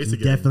 I used can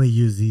to get definitely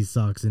use these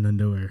socks and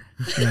underwear.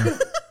 Yeah.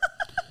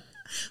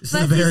 This is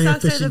a Fuzzy very socks are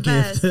the efficient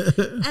best. gift.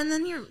 And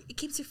then it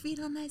keeps your feet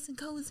all nice and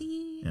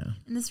cozy. Yeah.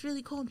 In this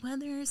really cold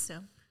weather. So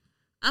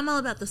I'm all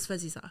about those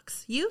fuzzy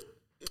socks. You?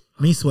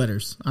 Me,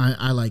 sweaters.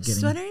 I like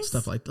getting Sweaters?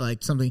 stuff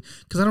like something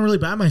because I don't really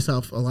buy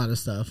myself a lot of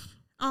stuff.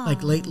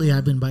 Like Aw. lately,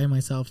 I've been buying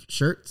myself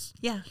shirts.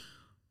 Yeah.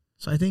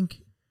 So I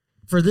think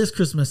for this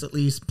Christmas at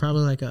least,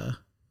 probably like a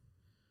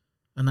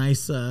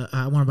nice.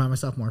 I want to buy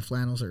myself more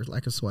flannels or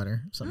like a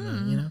sweater,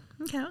 something. You know,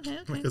 Okay.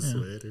 Like a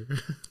sweater.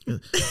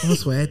 a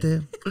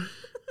sweater.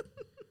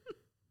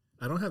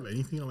 I don't have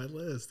anything on my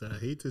list. I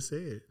hate to say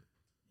it.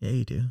 Yeah,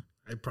 you do.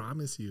 I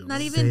promise you. Not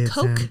Say even it,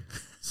 Coke.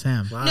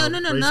 Sam. Sam. Wow, No,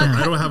 Rachel, not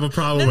I don't have a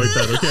problem with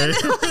that.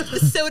 Okay. Like the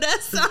soda.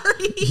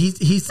 Sorry.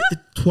 He's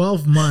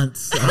 12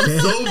 months. Okay?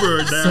 Sober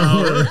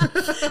now.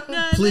 Sober. No,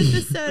 I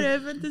Please.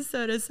 meant the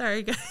soda.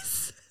 Sorry,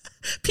 guys.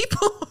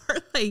 People are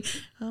like,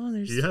 oh,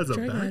 there's He has a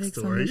drug addicts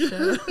on the backstory.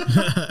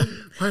 show.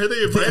 Why are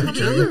they inviting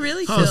Do you? you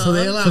really Oh, so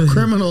they allow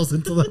criminals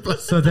into the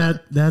place. So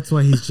that's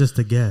why he's just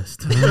a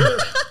guest. Huh?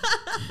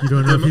 You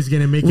don't know if he's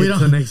gonna make We it till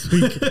don't- next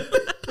week.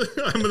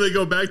 I'm gonna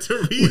go back to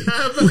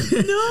rehab.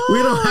 No.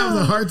 We don't have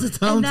the heart to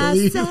tell And him to I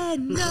leave. said,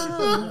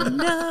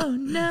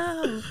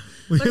 no.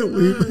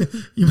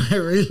 You might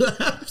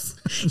relapse.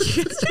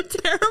 You guys are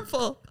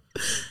terrible.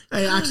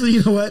 Hey, actually,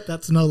 you know what?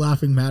 That's no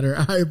laughing matter.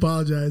 I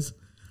apologize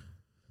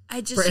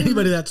I just for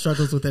anybody that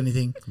struggles with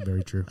anything.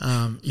 Very true.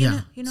 You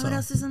know what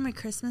else is on my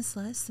Christmas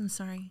list? I'm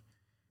sorry.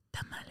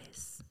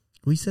 Tamales.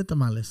 We said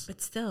tamales.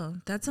 But still,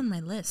 that's on my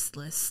list.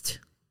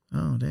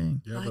 Oh,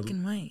 dang. You have Black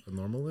and white. a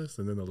normal list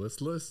and then a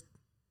list.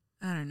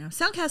 I don't know.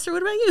 Soundcaster,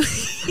 what about you?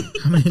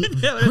 How many, know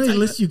what how I'm many talking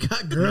lists you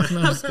got, girl? No,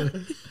 I'm just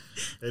kidding.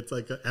 It's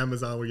like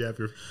Amazon where you have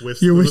your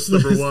wish, Your list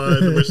wish number list.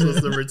 1, the wish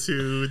list number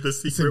 2, the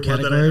Some secret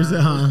one that I categories.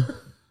 have.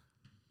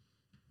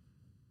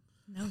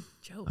 No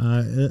joke.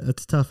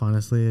 It's tough,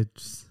 honestly. I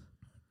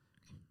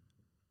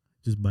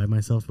just buy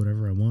myself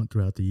whatever I want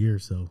throughout the year.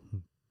 So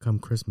come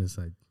Christmas,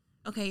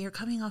 Okay, you're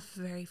coming off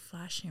very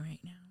flashy right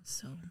now,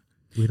 so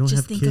we don't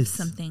just have think kids. of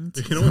something.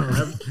 You don't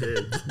have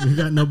kids. We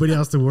got nobody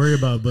else to worry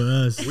about but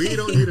us. We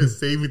don't need a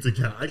savings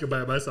account. I can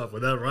buy myself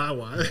whatever I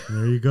want.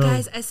 There you go.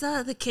 Guys, I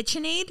saw the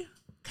KitchenAid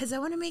because I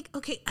want to make.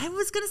 Okay, I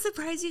was gonna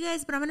surprise you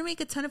guys, but I'm gonna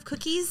make a ton of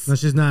cookies. No,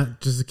 she's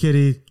not. Just a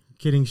kitty.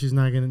 Kidding. She's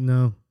not gonna.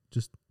 No.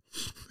 Just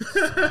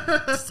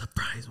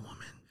surprise woman.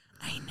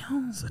 I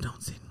know. So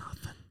don't say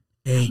nothing.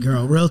 Hey,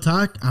 girl, real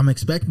talk. I'm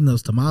expecting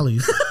those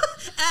tamales.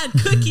 Add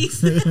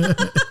cookies. He's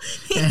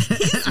I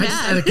just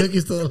mad. added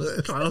cookies to the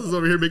list. Carlos is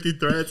over here making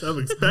threats. I'm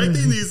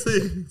expecting these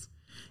things.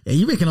 Yeah,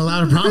 you're making a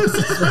lot of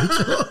promises,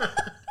 Rachel.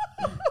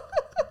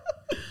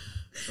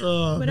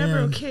 Oh, Whatever.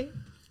 man. Okay.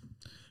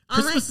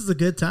 Online, Christmas is a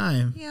good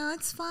time. yeah,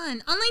 it's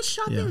fun. Online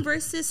shopping Yeah.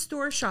 versus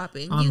store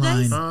shopping. You Online.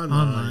 guys,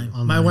 Online. My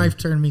Online. wife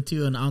turned me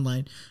to an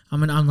online.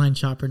 I'm an online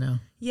shopper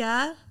now.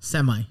 yeah.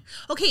 Semi.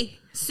 Okay,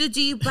 so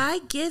do you buy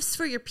gifts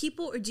for your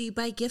people or do you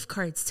buy gift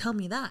cards? Tell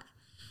me that.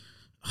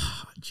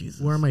 Oh, Jesus.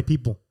 Where are my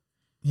people?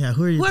 Yeah,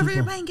 who are your Whoever people?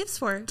 you're buying gifts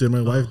for. Did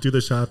my wife do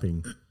the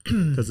shopping?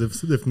 Because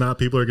if not,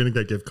 people are going to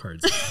get gift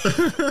cards.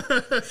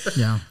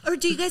 Yeah. Or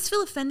do you guys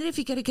feel offended if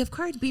you get a gift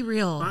card? Be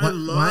real. I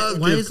love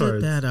why gift is cards.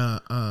 it that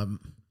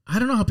I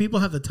don't know how people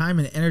have the time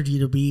and energy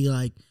to be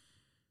like,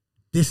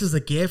 this is a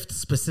gift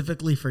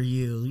specifically for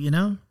you, you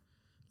know?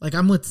 Like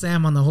I'm with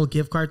Sam on the whole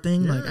gift card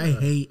thing. Like I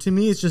hate To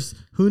me, it's just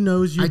who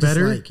knows you I just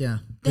better like, yeah.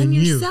 Then than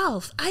you.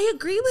 yourself. I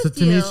agree So with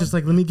to you. me, it's just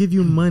like, let me give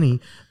you money,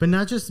 but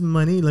not just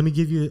money. Let me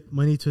give you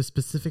money to a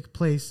specific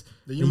place That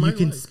that you you might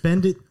can like.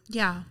 spend it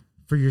yeah.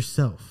 for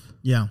yourself.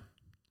 Yeah.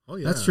 Oh,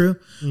 yeah. That's true.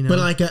 You know? But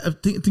like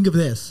think of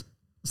this,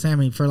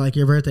 Sammy, for like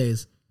your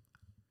birthdays.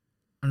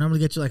 I normally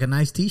get you like a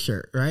nice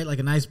t-shirt, right? Like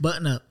a nice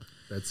button up.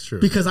 That's true.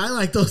 Because I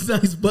like those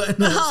nice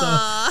button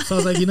ups. So I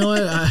was like, you know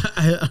what?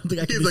 I don't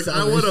think I can He's be like, I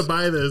selfish. want to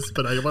buy this,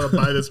 but I want to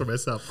buy this for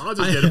myself. I'll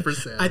just get it for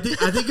Sam. I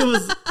think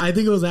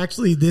it was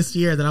actually this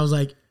year that I was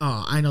like,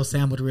 oh, I know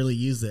Sam would really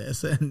use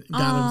this and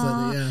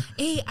got him something. Yeah.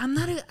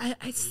 Hey,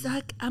 I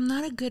suck. I'm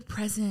not a good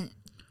present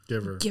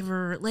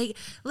giver. Like,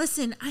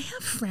 listen, I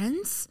have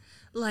friends,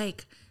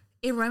 like,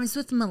 it rhymes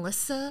with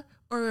Melissa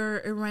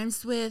or it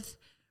rhymes with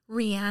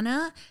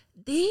Rihanna.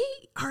 They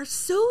are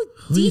so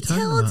Who are you talking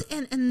detailed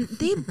about? and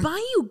they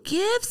buy you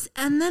gifts.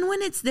 And then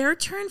when it's their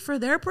turn for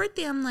their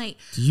birthday, I'm like,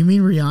 Do you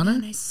mean man,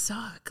 Rihanna? I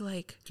suck.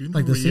 Like, Do you know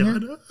like the singer?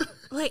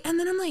 Rihanna? and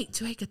then I'm like,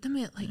 do I get them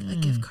a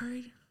gift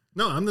card?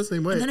 No, I'm the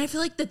same way. And then I feel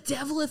like the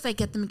devil if I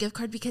get them a gift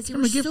card because they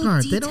Give were them a gift so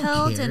card. They don't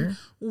detailed care. and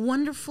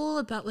wonderful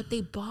about what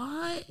they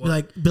bought. Be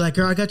like,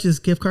 girl, I got you this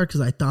gift card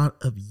because I thought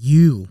of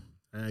you.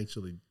 I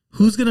actually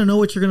Who's gonna know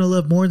what you're gonna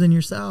love more than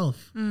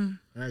yourself?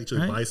 Right?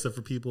 buy stuff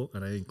for people,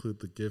 and I include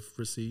the gift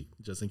receipt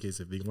just in case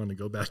if they want to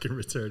go back and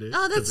return it.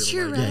 Oh, 'cause that's they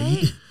don't true,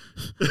 like it.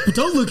 right?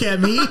 Don't look at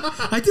me.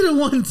 I did it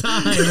one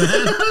time,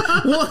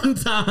 man. One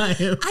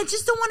time. I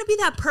just don't want to be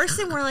that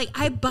person where like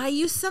I buy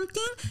you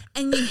something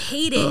and you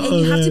hate it and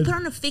you have to man. put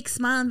on a fake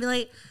smile and be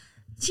like,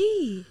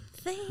 gee,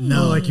 thanks.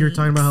 No, like you were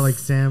talking about how like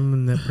Sam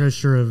and the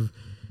pressure of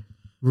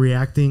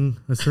reacting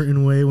a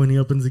certain way when he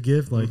opens a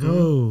gift. Like,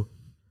 oh,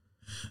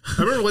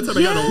 I remember one time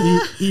I got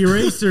a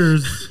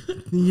erasers.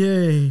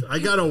 Yay. I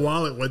got a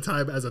wallet one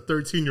time as a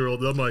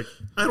 13-year-old. I'm like,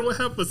 I don't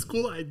have a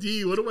school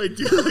ID. What do I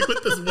do like,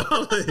 with this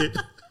wallet?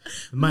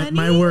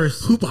 My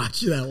worst. Who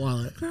bought you that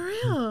wallet? For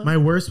real. My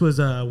worst was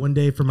one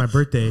day for my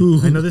birthday. Who?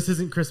 I know this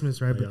isn't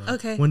Christmas, right? But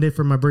Okay. one day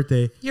for my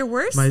birthday, Your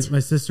worst? my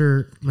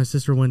sister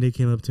one day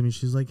came up to me.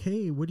 She's like,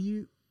 "Hey, what do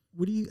you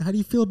how do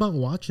you feel about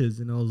watches?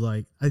 And I was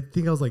like, I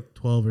think I was like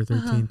 12 or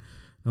 13. And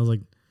I was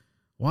like,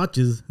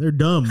 watches, they're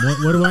dumb.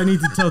 What do I need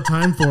to tell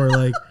time for?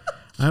 Like,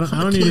 I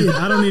don't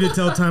need to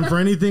tell time for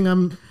anything. I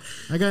don't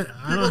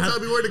tell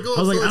me where to go. I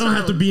was like, I don't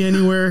have to be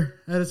anywhere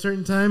at a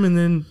certain time. And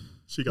then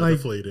She got like,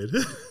 deflated.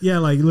 yeah,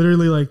 like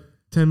literally like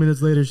 10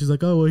 minutes later, she's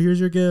like, oh, well, here's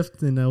your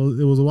gift. And it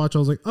was a watch. I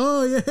was like,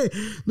 oh, yay.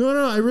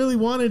 No, I really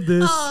wanted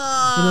this.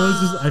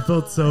 Aww. I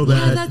felt so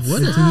bad. that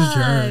What a sucks.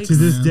 jerk. To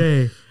this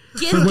day.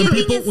 Gift So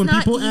giving is when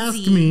not people easy.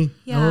 ask me,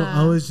 Yeah.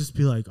 I'll always just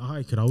be like, oh,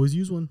 I could always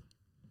use one.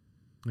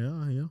 Yeah,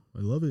 I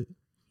love it.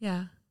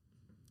 Yeah.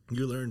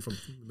 You learn from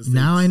mistakes.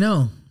 Now I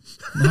know.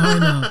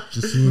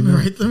 Just so you know.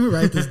 Let me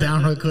write this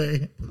down real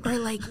quick. Or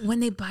like when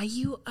they buy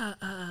you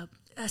a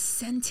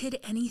scented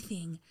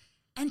anything,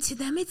 and to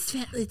them it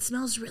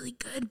smells really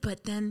good,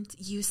 but then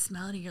you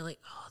smell it and you're like,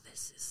 oh,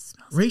 smells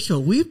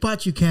Rachel, we've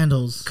bought you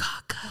candles.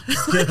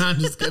 like Kidding, I'm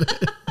just kidding.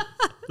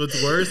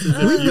 What's worse is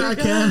We've if you, got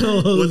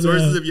candles. what's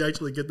worse yeah. is if you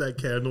actually get that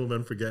candle and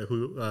then forget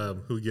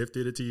who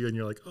gifted it to you, and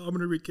you're like, oh, I'm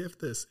gonna regift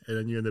this, and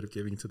then you ended up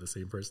giving it to the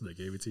same person that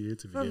gave it to you.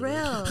 To For begin with.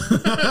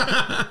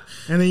 real.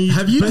 And then you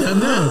Have you done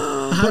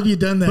that? Have you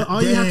done that? But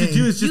all you have to Dang.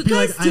 do is just You be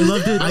like, guys I do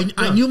loved it.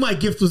 I knew my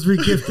gift was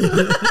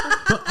regifted.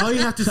 But all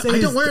you have to say I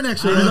is don't wear an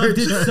actual I loved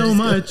it shirt. so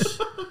much.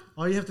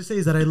 All you have to say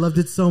is that I loved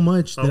it so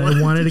much that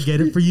I wanted to get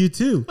it for you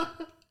too.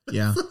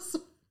 Yeah,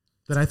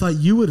 That I thought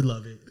you would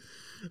love it.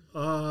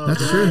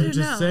 that's I true. don't know.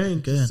 Just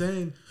saying. Good. Just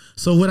saying.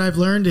 So what I've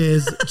learned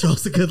is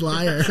Joe's a good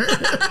liar.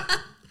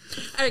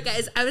 All right,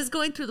 guys, I was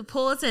going through the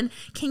polls, and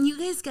can you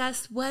guys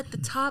guess what the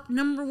top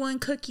number one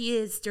cookie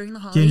is during the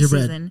holiday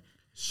Gingerbread. season?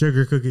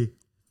 Sugar cookie.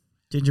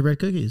 Gingerbread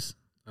cookies.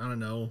 I don't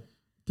know.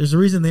 There's a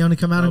reason they only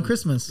come out on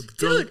Christmas.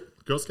 Dude.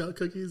 Girl Scout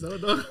cookies. I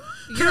don't know.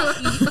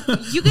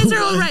 You guys are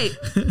all right.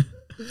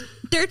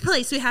 Third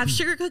place, we have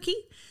sugar cookie.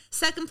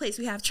 Second place,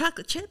 we have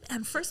chocolate chip.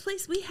 And first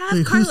place, we have Wait,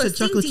 who Carlos. said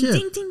Ding, chocolate ding, chip?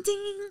 ding, ding,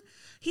 ding.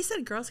 He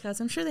said Girl Scouts.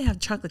 I'm sure they have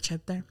chocolate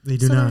chip there. They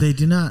do not. They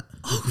do not.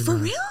 Oh, for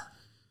real?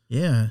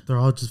 Yeah. They're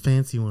all just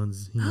fancy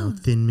ones. You know,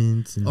 Thin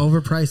Mints and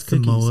Overpriced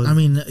cookies. Samoas. I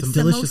mean,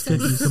 delicious Samosas.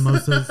 cookies.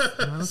 samosas.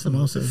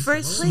 Samosas.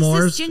 First place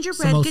S'mores, is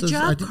gingerbread. Good samosas, I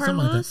job, think something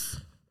like that.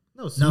 Carlos.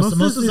 No, No, samosas,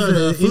 samosas is are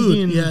the a food.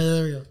 Indian, Yeah,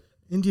 there we go.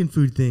 Indian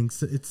food thing.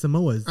 It's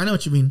Samoas. I know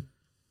what you mean.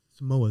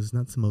 Samoas,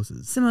 not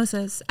samosas.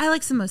 Samosas. I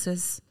like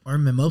samosas. Or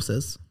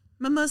mimosas.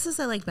 Mimosas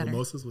I like better.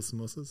 Mimosas with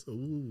samosas.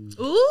 Ooh.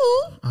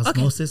 Ooh. Okay.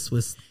 Osmosis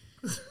was,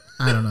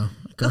 I don't know.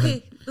 Go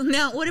ahead. Okay.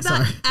 Now, what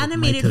about Sorry.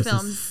 animated Mitosis.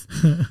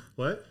 films?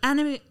 What?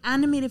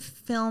 Animated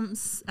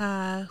films.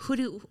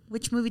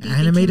 Which movie do you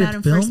Animated think came out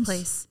in films? first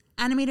place?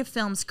 Animated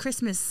films,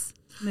 Christmas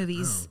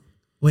movies.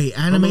 Wait,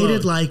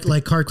 animated Alone.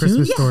 like cartoons?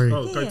 Christmas story.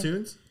 Oh, Yeah.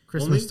 cartoons.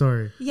 Christmas Only?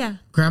 story. Yeah,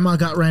 Grandma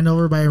got ran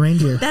over by a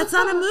reindeer. that's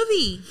not a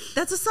movie.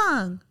 That's a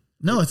song.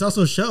 No, it's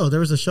also a show. There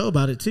was a show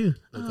about it too.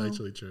 That's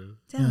actually true.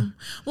 Damn.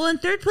 Well, in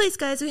third place,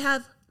 guys, we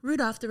have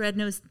Rudolph the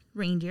Red-Nosed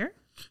Reindeer.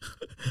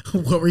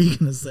 What were you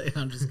gonna say?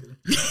 I'm just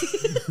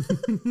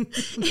kidding.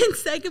 In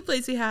second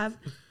place, we have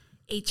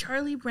A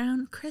Charlie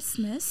Brown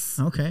Christmas.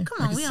 Okay. Come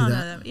I on, can we see all know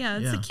that. that. Yeah,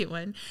 it's a Yeah. cute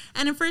one.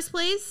 And in first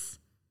place,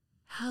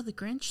 How the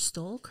Grinch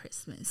Stole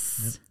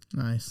Christmas.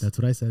 Nice. That's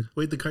what I said.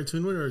 Wait, the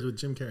cartoon one or is it with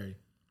Jim Carrey?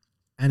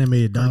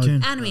 Animated dog.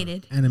 Cartoon.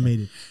 Animated.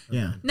 Animated.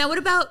 Yeah. Now, what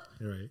about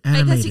You're right. I guess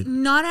Animated.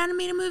 not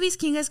animated movies?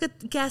 Can you guys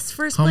guess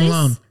first Home place?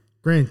 Alone.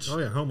 Grinch. Oh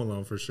yeah, Home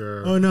Alone for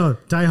sure. Oh no,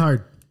 Die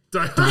Hard.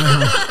 Die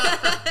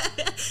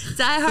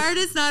Hard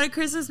is not a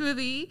Christmas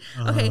movie.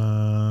 Okay.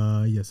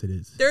 Yes, it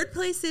is. Third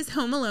place is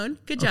Home Alone.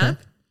 Good job.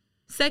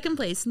 Second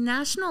place,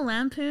 National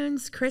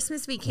Lampoon's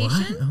Christmas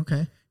Vacation. What?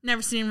 Okay.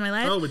 Never seen it in my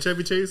life. Oh, with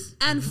Chevy Chase.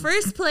 And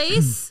first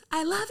place,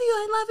 I love you,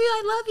 I love you,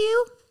 I love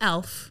you,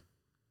 Elf.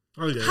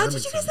 Oh yeah. How that did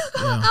makes you guys sense.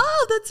 not go?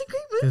 Oh, that's a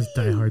great movie. Because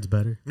Die Hard's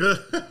better.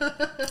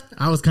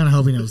 I was kind of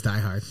hoping it was Die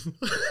Hard.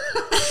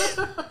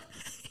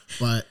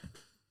 But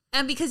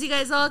And because you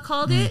guys all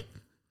called it,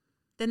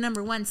 the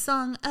number one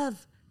song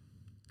of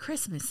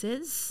Christmas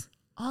is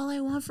All I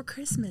Want for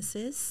Christmas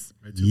Is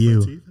My tooth, You.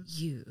 my teeth?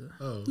 You.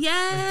 Oh.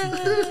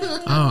 Yeah.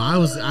 I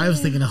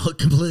was thinking a whole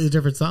completely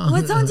different song.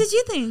 What song did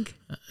you think?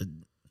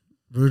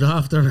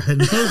 Rudolph the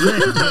Red-Nosed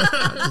Reindeer.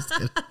 I'm just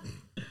kidding.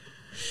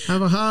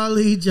 Have a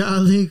holly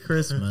jolly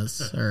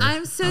Christmas. Or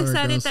I'm so however it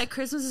excited goes. that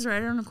Christmas is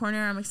right around the corner.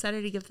 I'm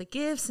excited to give the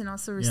gifts and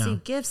also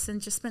receive gifts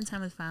and just spend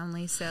time with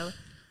family. So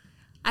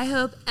I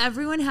hope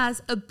everyone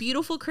has a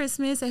beautiful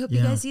Christmas. I hope you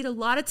Yeah. guys eat a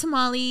lot of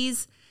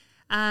tamales.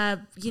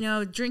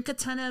 Drink a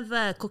ton of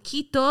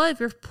coquito if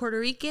you're Puerto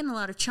Rican, a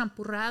lot of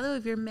champurrado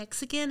if you're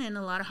Mexican, and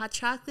a lot of hot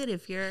chocolate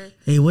if you're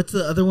Hey, what's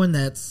the other one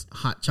that's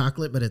hot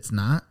chocolate but it's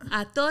not?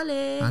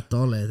 atole.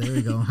 Atole. There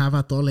we go. Have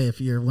atole if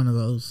you're one of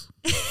those.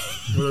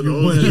 One of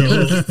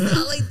those. It's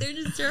not like they're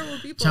just terrible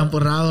people.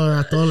 Champurrado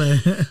or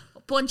atole.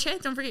 Ponche,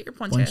 don't forget your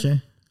ponche.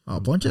 Ponche. Oh,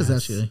 ponche is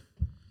actually.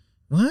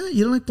 What?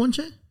 You don't like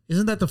ponche?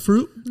 Isn't that the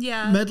fruit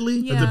Yeah. medley?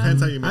 Yeah. It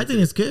depends how you make I think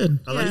it. it's good.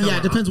 I like Yeah. how Yeah,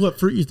 it depends what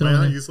fruit you throw My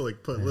aunt in. used to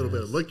like put a little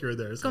bit of liquor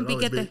there. So Con it'd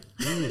always be,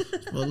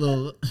 piquete. A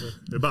little.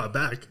 it bought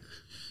back.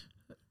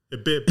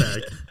 It bit back.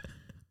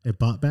 It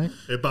bought back.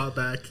 It bought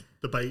back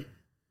the bite.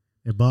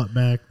 It bought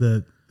back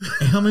the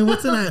Hey, homie,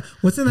 what's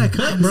in that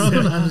cup, bro?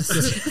 No, I'm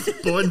just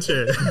kidding.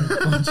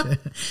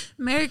 Ponche.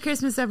 Merry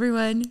Christmas,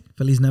 everyone.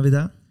 Feliz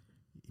Navidad.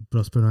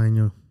 Prospero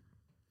año.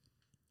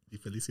 Y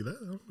felicidad.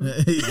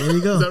 There you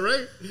Is go. that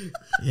right?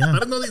 Yeah. I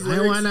don't know these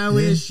lyrics. I wanna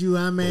wish you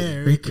a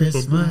Merry Merry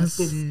Christmas.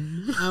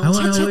 I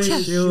want to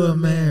wish you a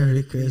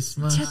Merry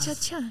Christmas Cha cha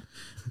cha.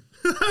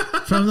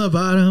 from the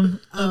bottom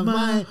of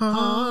my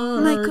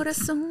heart. My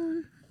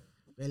corazón.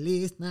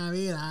 Feliz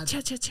Navidad.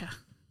 Cha cha cha.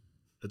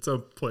 At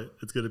some point,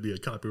 it's going to be a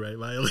copyright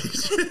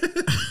violation.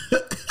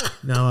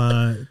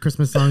 Now,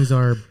 Christmas songs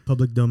are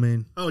public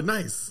domain. Oh,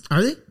 nice.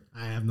 Are they?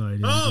 I have no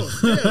idea. Oh,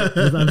 shit.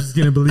 I'm just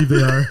gonna believe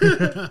they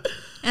are.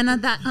 And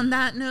on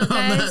that note,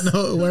 guys,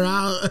 No, we're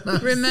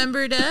out.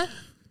 remember to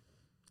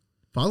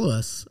Follow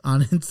us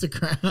on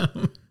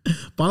Instagram.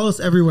 Follow us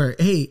everywhere.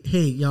 Hey,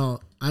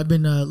 y'all. I've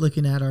been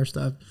looking at our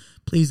stuff.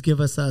 Please give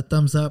us a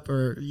thumbs up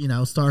or,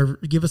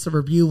 give us a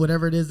review,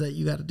 whatever it is that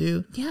you got to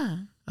do. yeah.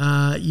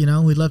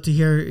 We'd love to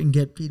hear and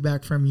get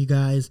feedback from you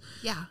guys.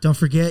 Yeah. Don't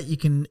forget, you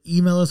can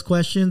email us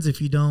questions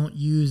if you don't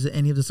use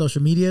any of the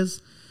social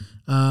medias.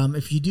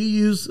 If you do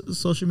use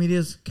social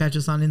medias, catch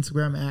us on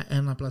Instagram at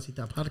En La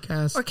Placita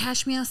Podcast. Or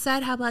Cash Me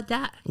Outside. How about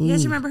that? You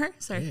guys Ooh. remember her?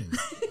 Sorry. Dang.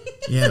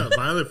 Yeah. Got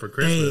violent for Hey,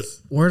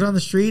 Christmas. word on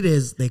the street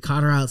is they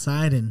caught her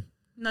outside and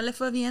No le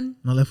fue bien.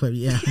 no le fue.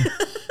 Yeah.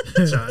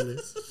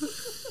 Chales.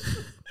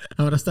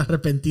 Ahora está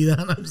arrepentida.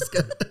 No, I'm just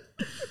kidding.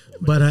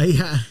 But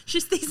yeah, She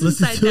stays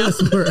listen inside to now.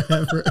 us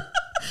wherever.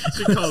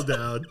 She called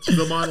down. She's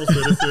a model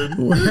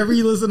citizen. Wherever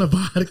you listen to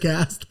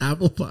podcasts,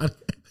 Apple Podcast,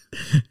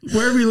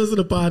 wherever you listen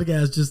to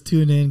podcasts, just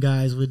tune in,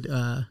 guys. We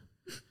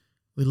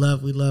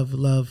love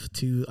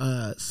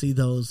to see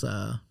those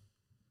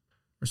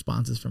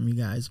responses from you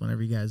guys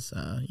whenever you guys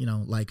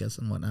like us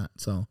and whatnot.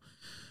 So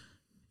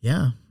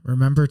yeah,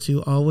 remember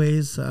to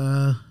always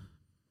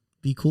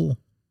be cool.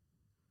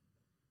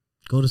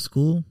 Go to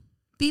school.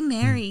 Be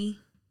merry.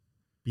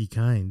 Be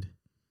kind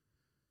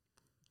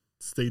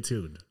Stay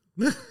tuned.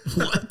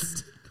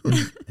 What?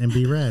 and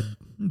be rad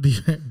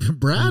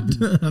Brad?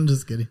 I'm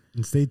just kidding.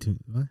 and stay tuned.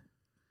 What?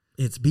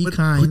 It's be Who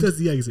kind. does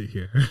the exit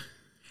here?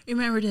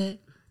 Remember to.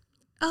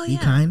 Oh, Be yeah.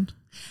 kind.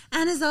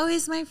 And as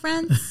always, my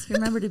friends,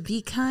 remember to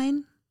be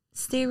kind,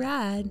 stay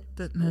rad,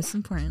 but most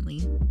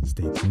importantly,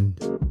 Stay tuned.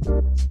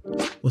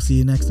 We'll see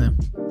you next time.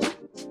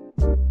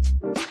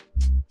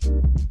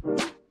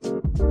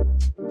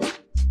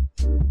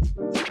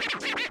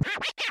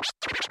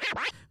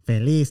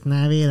 Feliz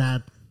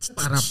Navidad.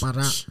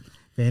 Para.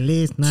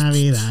 Feliz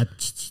Navidad.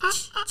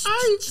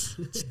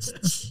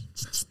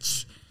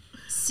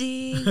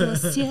 sigo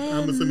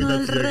assuming siendo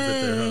that's el the exit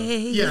there, huh? rey.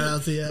 Yeah, I'll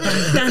see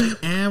you.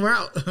 And we're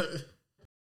out.